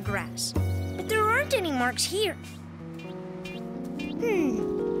 marks in the grass, but there aren't any marks here.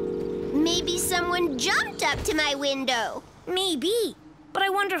 Maybe someone jumped up to my window. Maybe, but I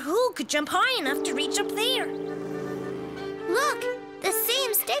wonder who could jump high enough to reach up there. Look, the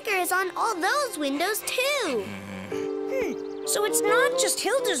same sticker is on all those windows, too. So it's not just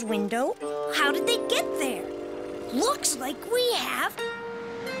Hilda's window. How did they get there? Looks like we have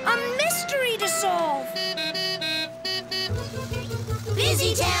a mystery to solve.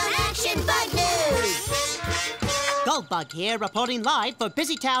 Busytown Action Bug News! Goldbug here, reporting live for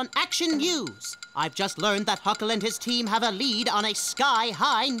Busytown Action News. I've just learned that Huckle and his team have a lead on a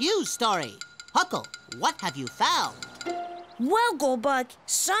sky-high news story. Huckle, what have you found? Well, Goldbug,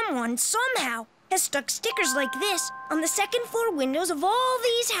 someone, somehow, has stuck stickers like this on the second-floor windows of all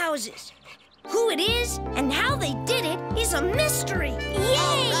these houses. Who it is and how they did it is a mystery.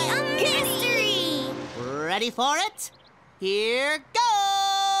 Yay! A mystery! Ready for it? Here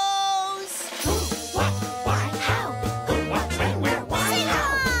goes! Who, what, why, how? Who, what, when, where, why,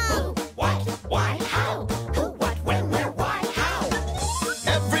 how? Who, what, why, how? Who, what, when, where, why, how?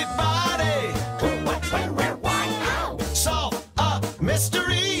 Everybody, Who, what, when, where, why, how? solve a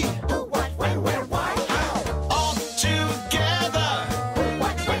mystery Who, what, when, where, why, how? all together. Who,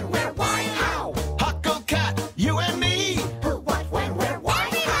 what, when, where, why, how? Huckle Cat, you and me. Who, what, when, where, why,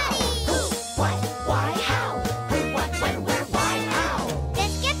 how? Who, what, why, how? Who, what, when, where, why, how?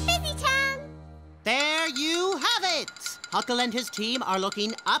 Let's get Busytown! There you have it! Huckle and his team are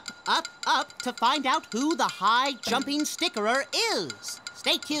looking up, up, up to find out who the high-jumping stickerer is.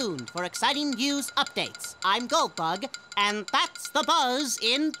 Stay tuned for exciting news updates. I'm Goldbug, and that's the buzz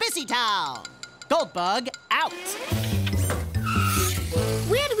in Busytown. Goldbug out.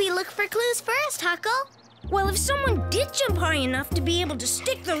 Where do we look for clues first, Huckle? Well, if someone did jump high enough to be able to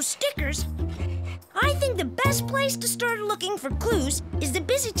stick those stickers, I think the best place to start looking for clues is the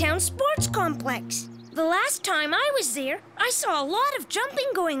Busytown Sports Complex. The last time I was there, I saw a lot of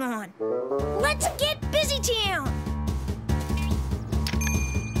jumping going on. Let's get Busytown!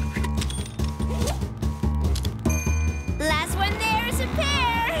 Last one there is a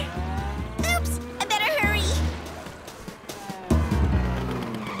pair. Oops, I better hurry.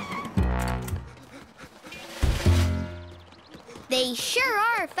 They sure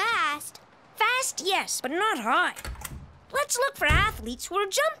are fast. Fast, yes, but not high. Let's look for athletes who are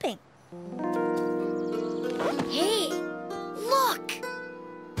jumping. Hey, look!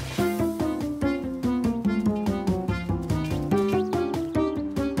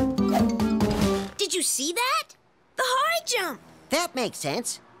 Did you see that? The high jump. That makes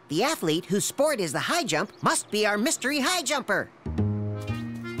sense. The athlete whose sport is the high jump must be our mystery high jumper.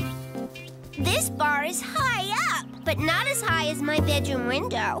 This bar is high up, but not as high as my bedroom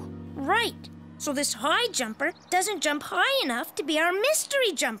window. Right. So this high jumper doesn't jump high enough to be our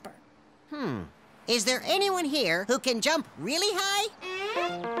mystery jumper. Is there anyone here who can jump really high?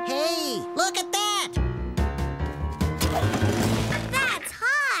 Hey, look at that! That's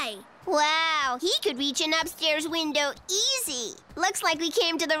high! Wow, he could reach an upstairs window easy. Looks like we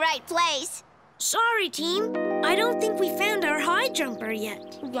came to the right place. Sorry, team. I don't think we found our high jumper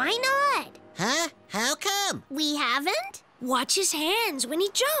yet. Why not? Huh? How come? We haven't? Watch his hands when he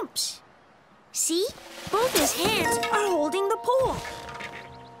jumps. See? Both his hands are holding the pole.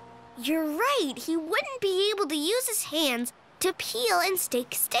 You're right. He wouldn't be able to use his hands to peel and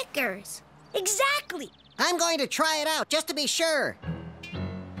stick stickers. Exactly. I'm going to try it out just to be sure.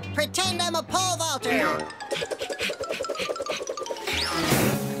 Pretend I'm a pole vaulter.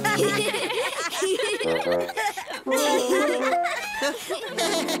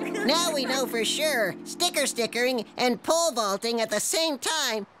 Now we know for sure stickering and pole vaulting at the same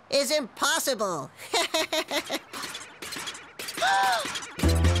time is impossible.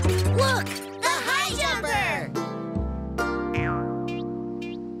 Look! The high jumper!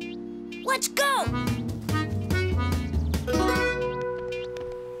 Let's go!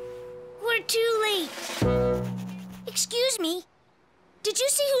 We're too late. Excuse me. Did you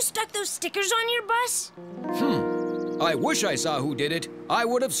see who stuck those stickers on your bus? I wish I saw who did it. I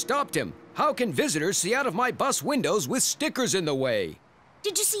would have stopped him. How can visitors see out of my bus windows with stickers in the way?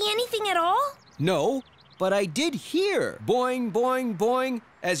 Did you see anything at all? No, but I did hear boing, boing, boing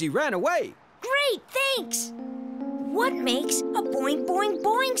as he ran away. Great, thanks. What makes a boing, boing,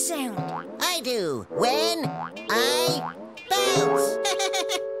 boing sound? I do when I bounce.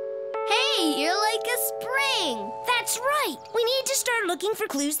 Hey, you're like a spring. That's right. We need to start looking for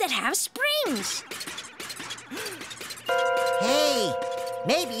clues that have springs. Hey,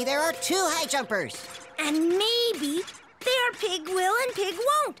 maybe there are two high jumpers. And maybe they are Pig Will and Pig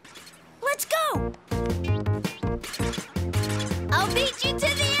Won't. Let's go. I'll beat you to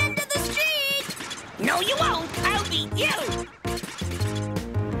the end of the street. No, you won't. I'll beat you.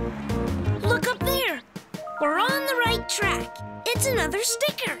 Look up there. We're on the right track. It's another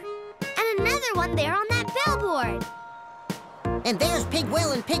sticker. And another one there on that billboard. And there's Pig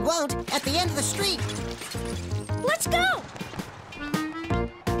Will and Pig Won't at the end of the street. Let's go.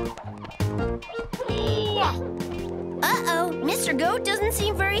 Uh-oh, Mr. Goat doesn't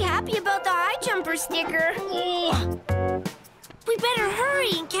seem very happy about the high jumper sticker. We better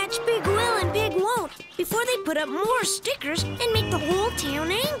hurry and catch Pig Will and Pig Won't before they put up more stickers and make the whole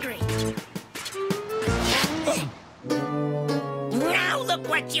town angry. Now look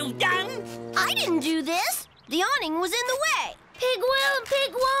what you've done. I didn't do this. The awning was in the way. Pig Will and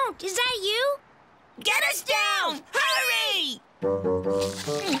Pig Won't, is that you? Get us down! Hurry!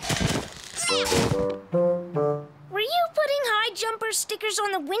 Were you putting high jumper stickers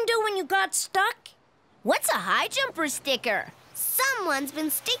on the window when you got stuck? What's a high jumper sticker? Someone's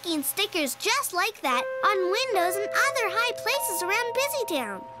been sticking stickers just like that on windows and other high places around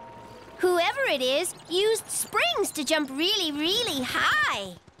Busytown. Whoever it is used springs to jump really, really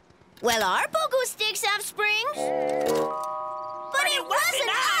high. Well, our pogo sticks have springs. But it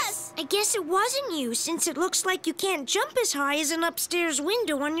wasn't us! I guess it wasn't you, since it looks like you can't jump as high as an upstairs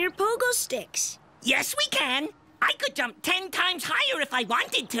window on your pogo sticks. Yes, we can. I could jump 10 times higher if I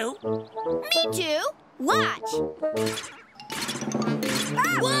wanted to. Me too. Watch.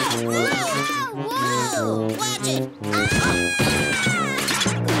 Ah! Whoa! Whoa! Whoa! Watch it!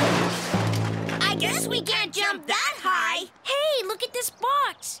 I guess we can't jump that high. Hey, look at this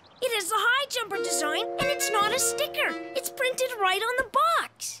box. It has the high jumper design, and it's not a sticker. It's printed right on the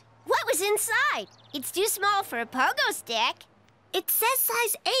box. What was inside? It's too small for a pogo stick. It says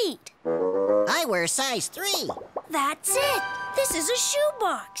size 8. I wear size 3. That's it. This is a shoe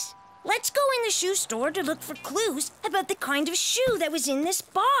box. Let's go in the shoe store to look for clues about the kind of shoe that was in this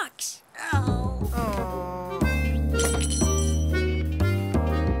box.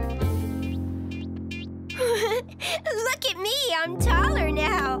 Look at me, I'm taller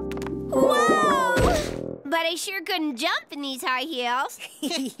now. Whoa! But I sure couldn't jump in these high heels.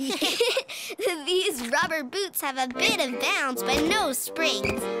 These rubber boots have a bit of bounce, but no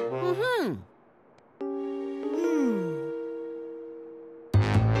springs.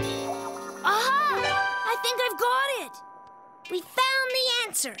 think I've got it. We found the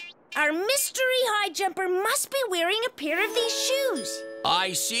answer. Our mystery high jumper must be wearing a pair of these shoes.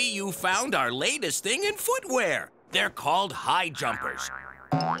 I see you found our latest thing in footwear. They're called high jumpers.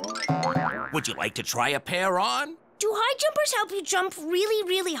 Would you like to try a pair on? Do high jumpers help you jump really,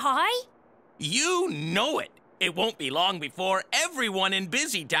 really high? You know it. It won't be long before everyone in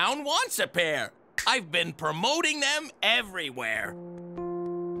Busytown wants a pair. I've been promoting them everywhere.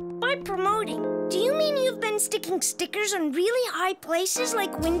 By promoting, do you mean you've been sticking stickers on really high places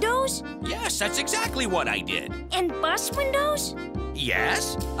like windows? Yes, that's exactly what I did. And bus windows?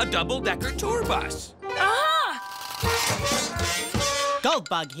 Yes, a double-decker tour bus. Aha!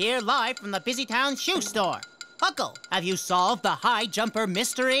 Goldbug here, live from the Busytown shoe store. Huckle, have you solved the high jumper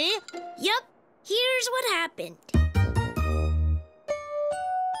mystery? Yup. Here's what happened.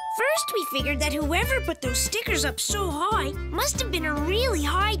 First, we figured that whoever put those stickers up so high must have been a really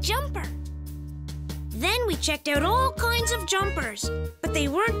high jumper. Then we checked out all kinds of jumpers, but they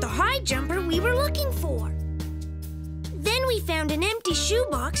weren't the high jumper we were looking for. Then we found an empty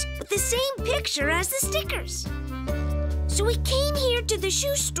shoebox with the same picture as the stickers. So we came here to the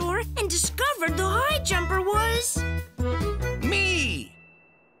shoe store and discovered the high jumper was... me!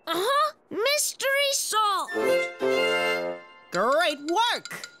 Uh-huh. Mystery solved. Great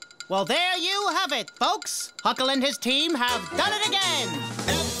work! Well, there you have it, folks. Huckle and his team have done it again.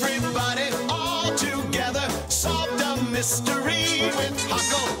 Everybody all together solved a mystery with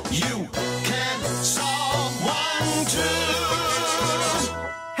Huckle. You can solve one too.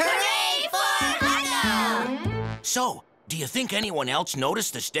 Hooray for Huckle! So, do you think anyone else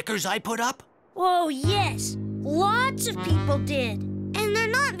noticed the stickers I put up? Oh, yes. Lots of people did. And they're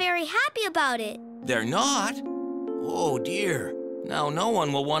not very happy about it. They're not? Oh, dear. Now no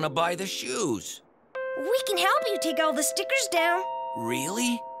one will want to buy the shoes. We can help you take all the stickers down.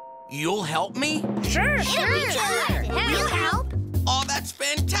 Really? You'll help me? Sure. We'll help. Oh, that's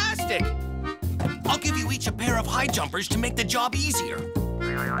fantastic! I'll give you each a pair of high jumpers to make the job easier.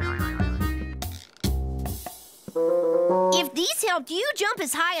 If these helped you jump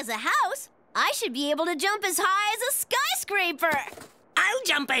as high as a house, I should be able to jump as high as a skyscraper. I'll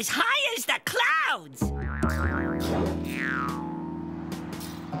jump as high as the clouds.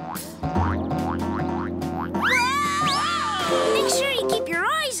 Whoa! Make sure you keep your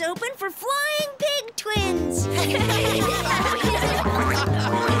eyes open for flying pig twins.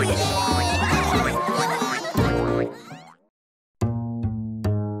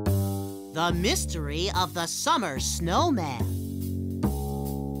 The mystery of the summer snowman.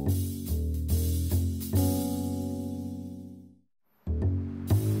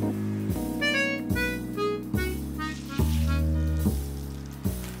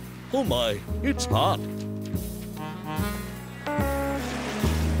 Oh my, it's hot.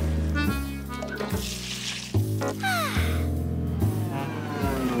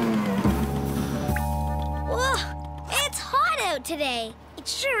 Whoa, it's hot out today. It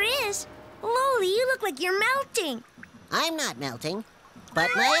sure is. Loli, you look like you're melting. I'm not melting, but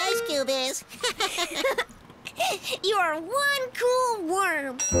my ice cube is. You are one cool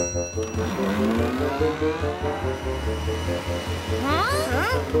worm. Huh?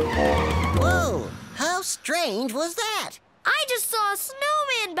 Whoa, how strange was that? I just saw a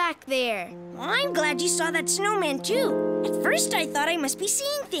snowman back there. Well, I'm glad you saw that snowman, too. At first, I thought I must be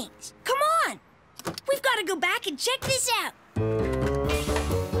seeing things. Come on. We've got to go back and check this out.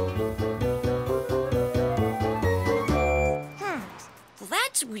 Well,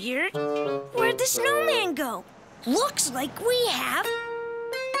 that's weird. Where'd the snowman go? Looks like we have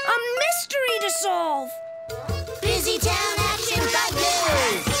a mystery to solve. Busytown Action Bug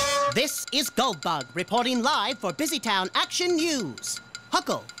News! This is Goldbug reporting live for Busytown Action News.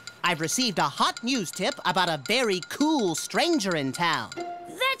 Huckle, I've received a hot news tip about a very cool stranger in town.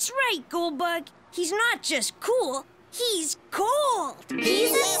 That's right, Goldbug. He's not just cool, he's cold.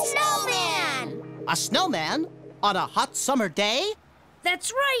 He's a snowman! A snowman? On a hot summer day?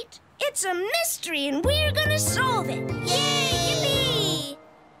 That's right. It's a mystery, and we're gonna solve it. Yay! Yippee!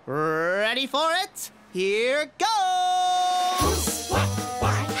 Ready for it? Here goes! Who, what,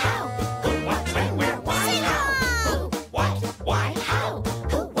 why, how? Who, what, when, where, why, how? Who, what, why, how?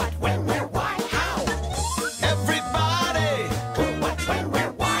 Who, what, when, where, why, how? Everybody, Who, what, when,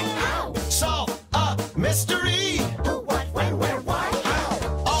 where, why, how? solve a mystery. Who, what, when, where, why, how?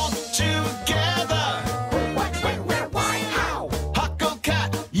 All together. Who, what, when, where, why, how? Huckle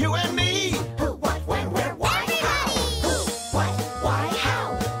Cat, you and me. Who, what, when, where, why, how? Who, what, why,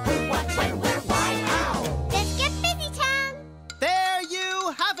 how? Who, what, when, where, why, how? Let's get Busytown! There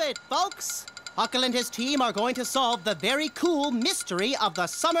you have it, folks. Huckle and his team are going to solve the very cool mystery of the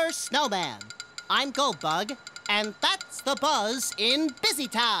summer snowman. I'm Goldbug, and that's the buzz in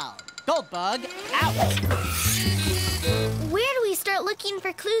Busytown. Goldbug, out! Where do we start looking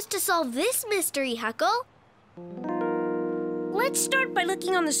for clues to solve this mystery, Huckle? Let's start by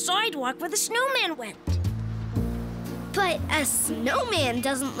looking on the sidewalk where the snowman went. But a snowman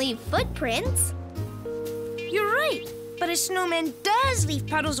doesn't leave footprints. You're right, but a snowman does leave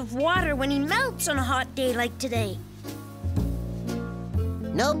puddles of water when he melts on a hot day like today.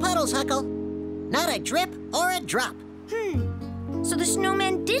 No puddles, Huckle. Not a drip or a drop. So the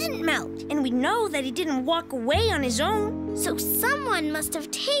snowman didn't melt, and we know that he didn't walk away on his own. So someone must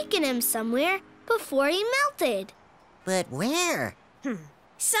have taken him somewhere before he melted. But where?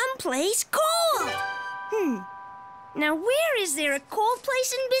 Someplace cold. Now where is there a cold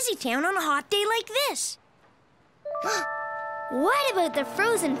place in Busytown on a hot day like this? What about the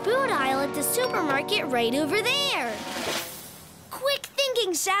frozen food aisle at the supermarket right over there? Quick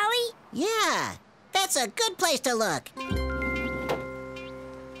thinking, Sally. Yeah, that's a good place to look.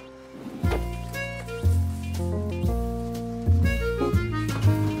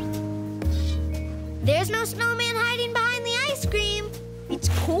 There's no snowman hiding behind the ice cream. It's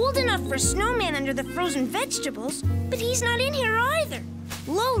cold enough for a snowman under the frozen vegetables, but he's not in here either.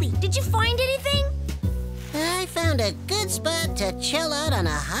 Loli, did you find anything? I found a good spot to chill out on a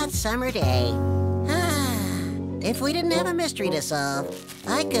hot summer day. If we didn't have a mystery to solve,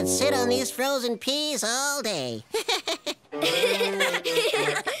 I could sit on these frozen peas all day.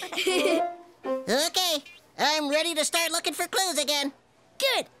 Okay, I'm ready to start looking for clues again.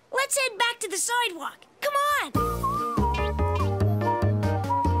 Good. Let's head back to the sidewalk. Come on.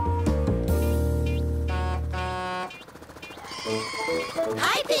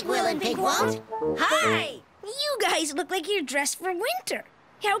 Hi, Pigwill and Pigwalt. Hi. You guys look like you're dressed for winter.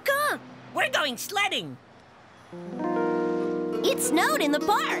 How come? We're going sledding. It snowed in the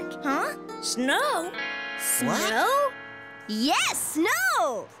park. Huh? Snow? Snow? Yes,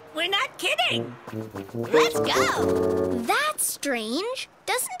 snow! We're not kidding. Let's go! That's strange.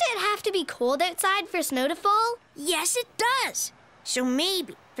 Doesn't it have to be cold outside for snow to fall? Yes, it does. So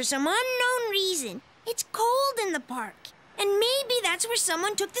maybe, for some unknown reason, it's cold in the park. And maybe that's where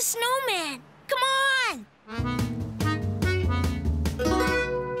someone took the snowman. Come on!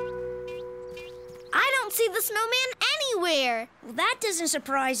 I don't see the snowman anywhere. Well, that doesn't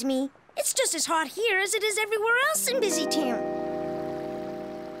surprise me. It's just as hot here as it is everywhere else in Busytown.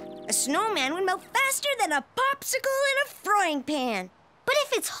 A snowman would melt faster than a popsicle in a frying pan. But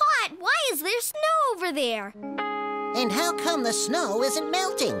if it's hot, why is there snow over there? And how come the snow isn't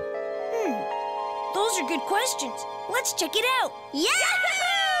melting? Those are good questions. Let's check it out.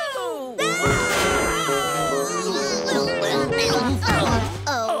 Yahoo!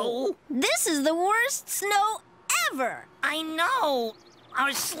 Oh, this is the worst snow ever. I know.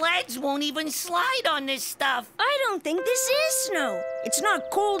 Our sleds won't even slide on this stuff. I don't think this is snow. It's not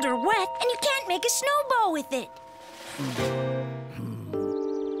cold or wet, and you can't make a snowball with it.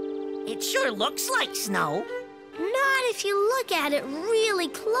 It sure looks like snow. Not if you look at it really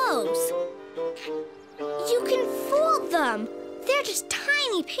close. You can fold them. They're just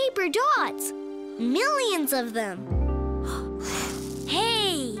tiny paper dots. Millions of them.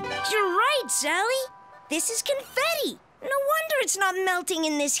 Hey, you're right, Sally. This is confetti. No wonder it's not melting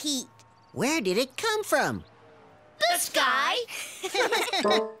in this heat. Where did it come from? The sky.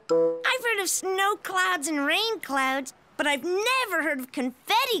 I've heard of snow clouds and rain clouds, but I've never heard of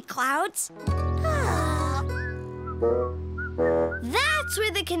confetti clouds. That's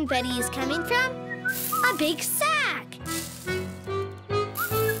where the confetti is coming from. A big sack.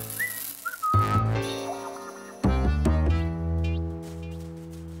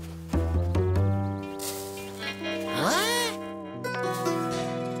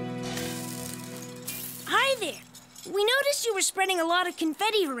 Hi there. We noticed you were spreading a lot of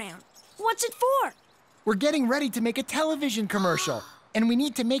confetti around. What's it for? We're getting ready to make a television commercial, and we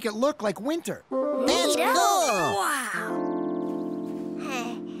need to make it look like winter. That's cool! Wow.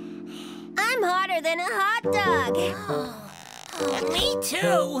 I'm hotter than a hot dog. Me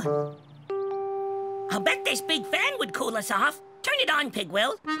too. I'll bet this big fan would cool us off. Turn it on,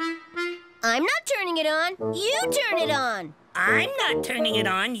 Pigwill. I'm not turning it on. You turn it on. I'm not turning it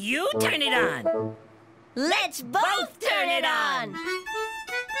on. You turn it on. Let's both turn it on.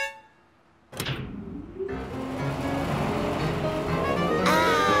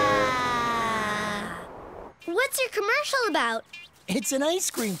 What's your commercial about? It's an ice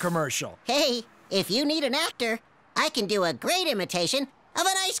cream commercial. Hey, if you need an actor, I can do a great imitation of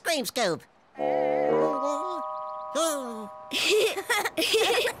an ice cream scoop. Oh,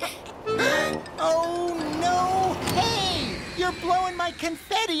 no! Hey! Your You're blowing my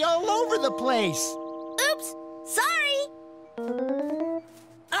confetti all over the place. Oops, sorry.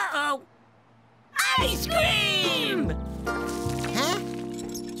 Uh-oh. Ice cream! Huh?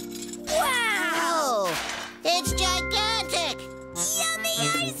 Wow! Oh, it's gigantic! Yummy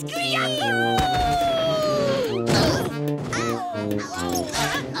ice cream!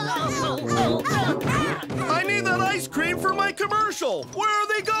 I need that ice cream for my commercial. Where are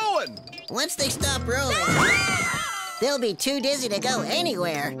they going? Once they stop rolling, they'll be too dizzy to go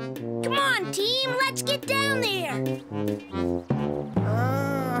anywhere. Come on, team, let's get down there.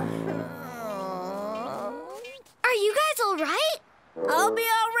 Are you guys all right? I'll be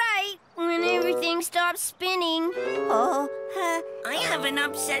all right when everything stops spinning. I have an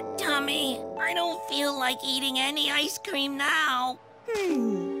upset tummy. I don't feel like eating any ice cream now.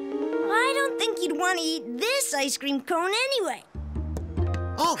 I don't think you'd want to eat this ice cream cone anyway.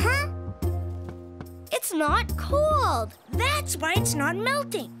 Oh, Huh? It's not cold. That's why it's not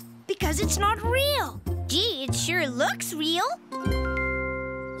melting. Because it's not real. Gee, it sure looks real.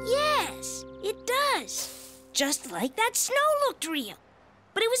 Yes, it does. Just like that snow looked real.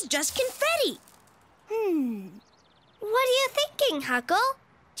 But it was just confetti. What are you thinking, Huckle?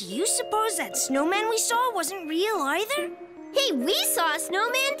 Do you suppose that snowman we saw wasn't real either? Hey, we saw a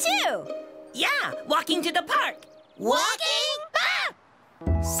snowman too. Yeah, walking to the park. Walking? Ah!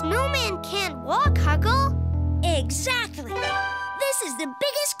 Snowman can't walk, Huckle. Exactly. This is the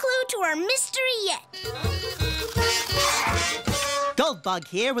biggest clue to our mystery yet. Goldbug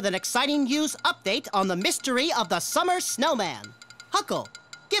here with an exciting news update on the mystery of the summer snowman. Huckle,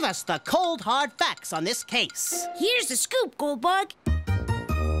 give us the cold, hard facts on this case. Here's the scoop, Goldbug.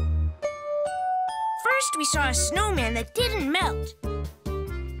 First, we saw a snowman that didn't melt.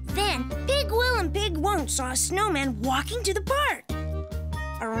 Then, Pig Will and Pig Won't saw a snowman walking to the park.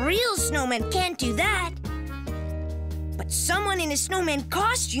 A real snowman can't do that. But someone in a snowman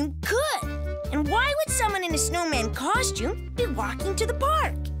costume could. And why would someone in a snowman costume be walking to the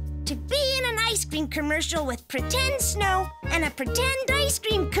park? To be in an ice cream commercial with pretend snow and a pretend ice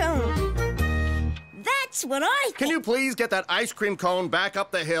cream cone. That's what I think. Can you please get that ice cream cone back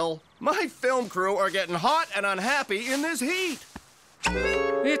up the hill? My film crew are getting hot and unhappy in this heat.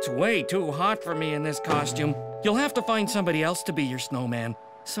 It's way too hot for me in this costume. You'll have to find somebody else to be your snowman.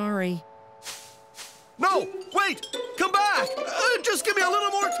 Sorry. No, wait, come back. Just give me a little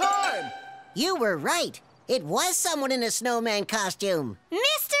more time. You were right. It was someone in a snowman costume.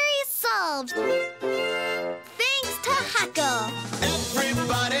 Mystery solved. Thanks to Huckle.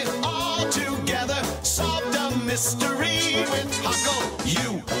 Everybody all together solved a mystery with Huckle.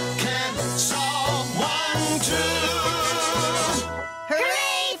 You can solve one too.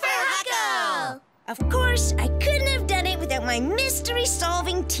 Hooray for Huckle! Of course, I couldn't have done it without my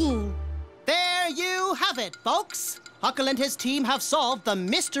mystery-solving team. There you have it, folks. Huckle and his team have solved the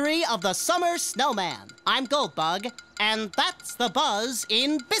mystery of the summer snowman. I'm Goldbug, and that's the buzz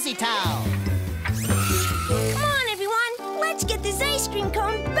in Busytown. Come on, everyone. Let's get this ice cream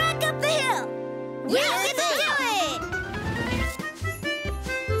cone back up the hill. Yeah, let's do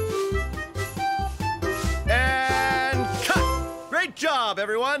it! And cut. Great job,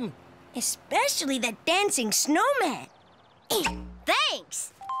 everyone. Especially that dancing snowman.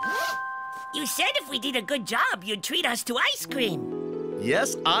 Thanks. You said if we did a good job, you'd treat us to ice cream.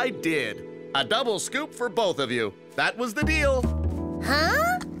 Yes, I did. A double scoop for both of you. That was the deal.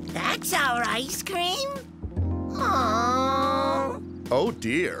 Huh? That's our ice cream? Oh,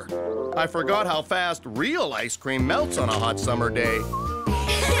 dear. I forgot how fast real ice cream melts on a hot summer day.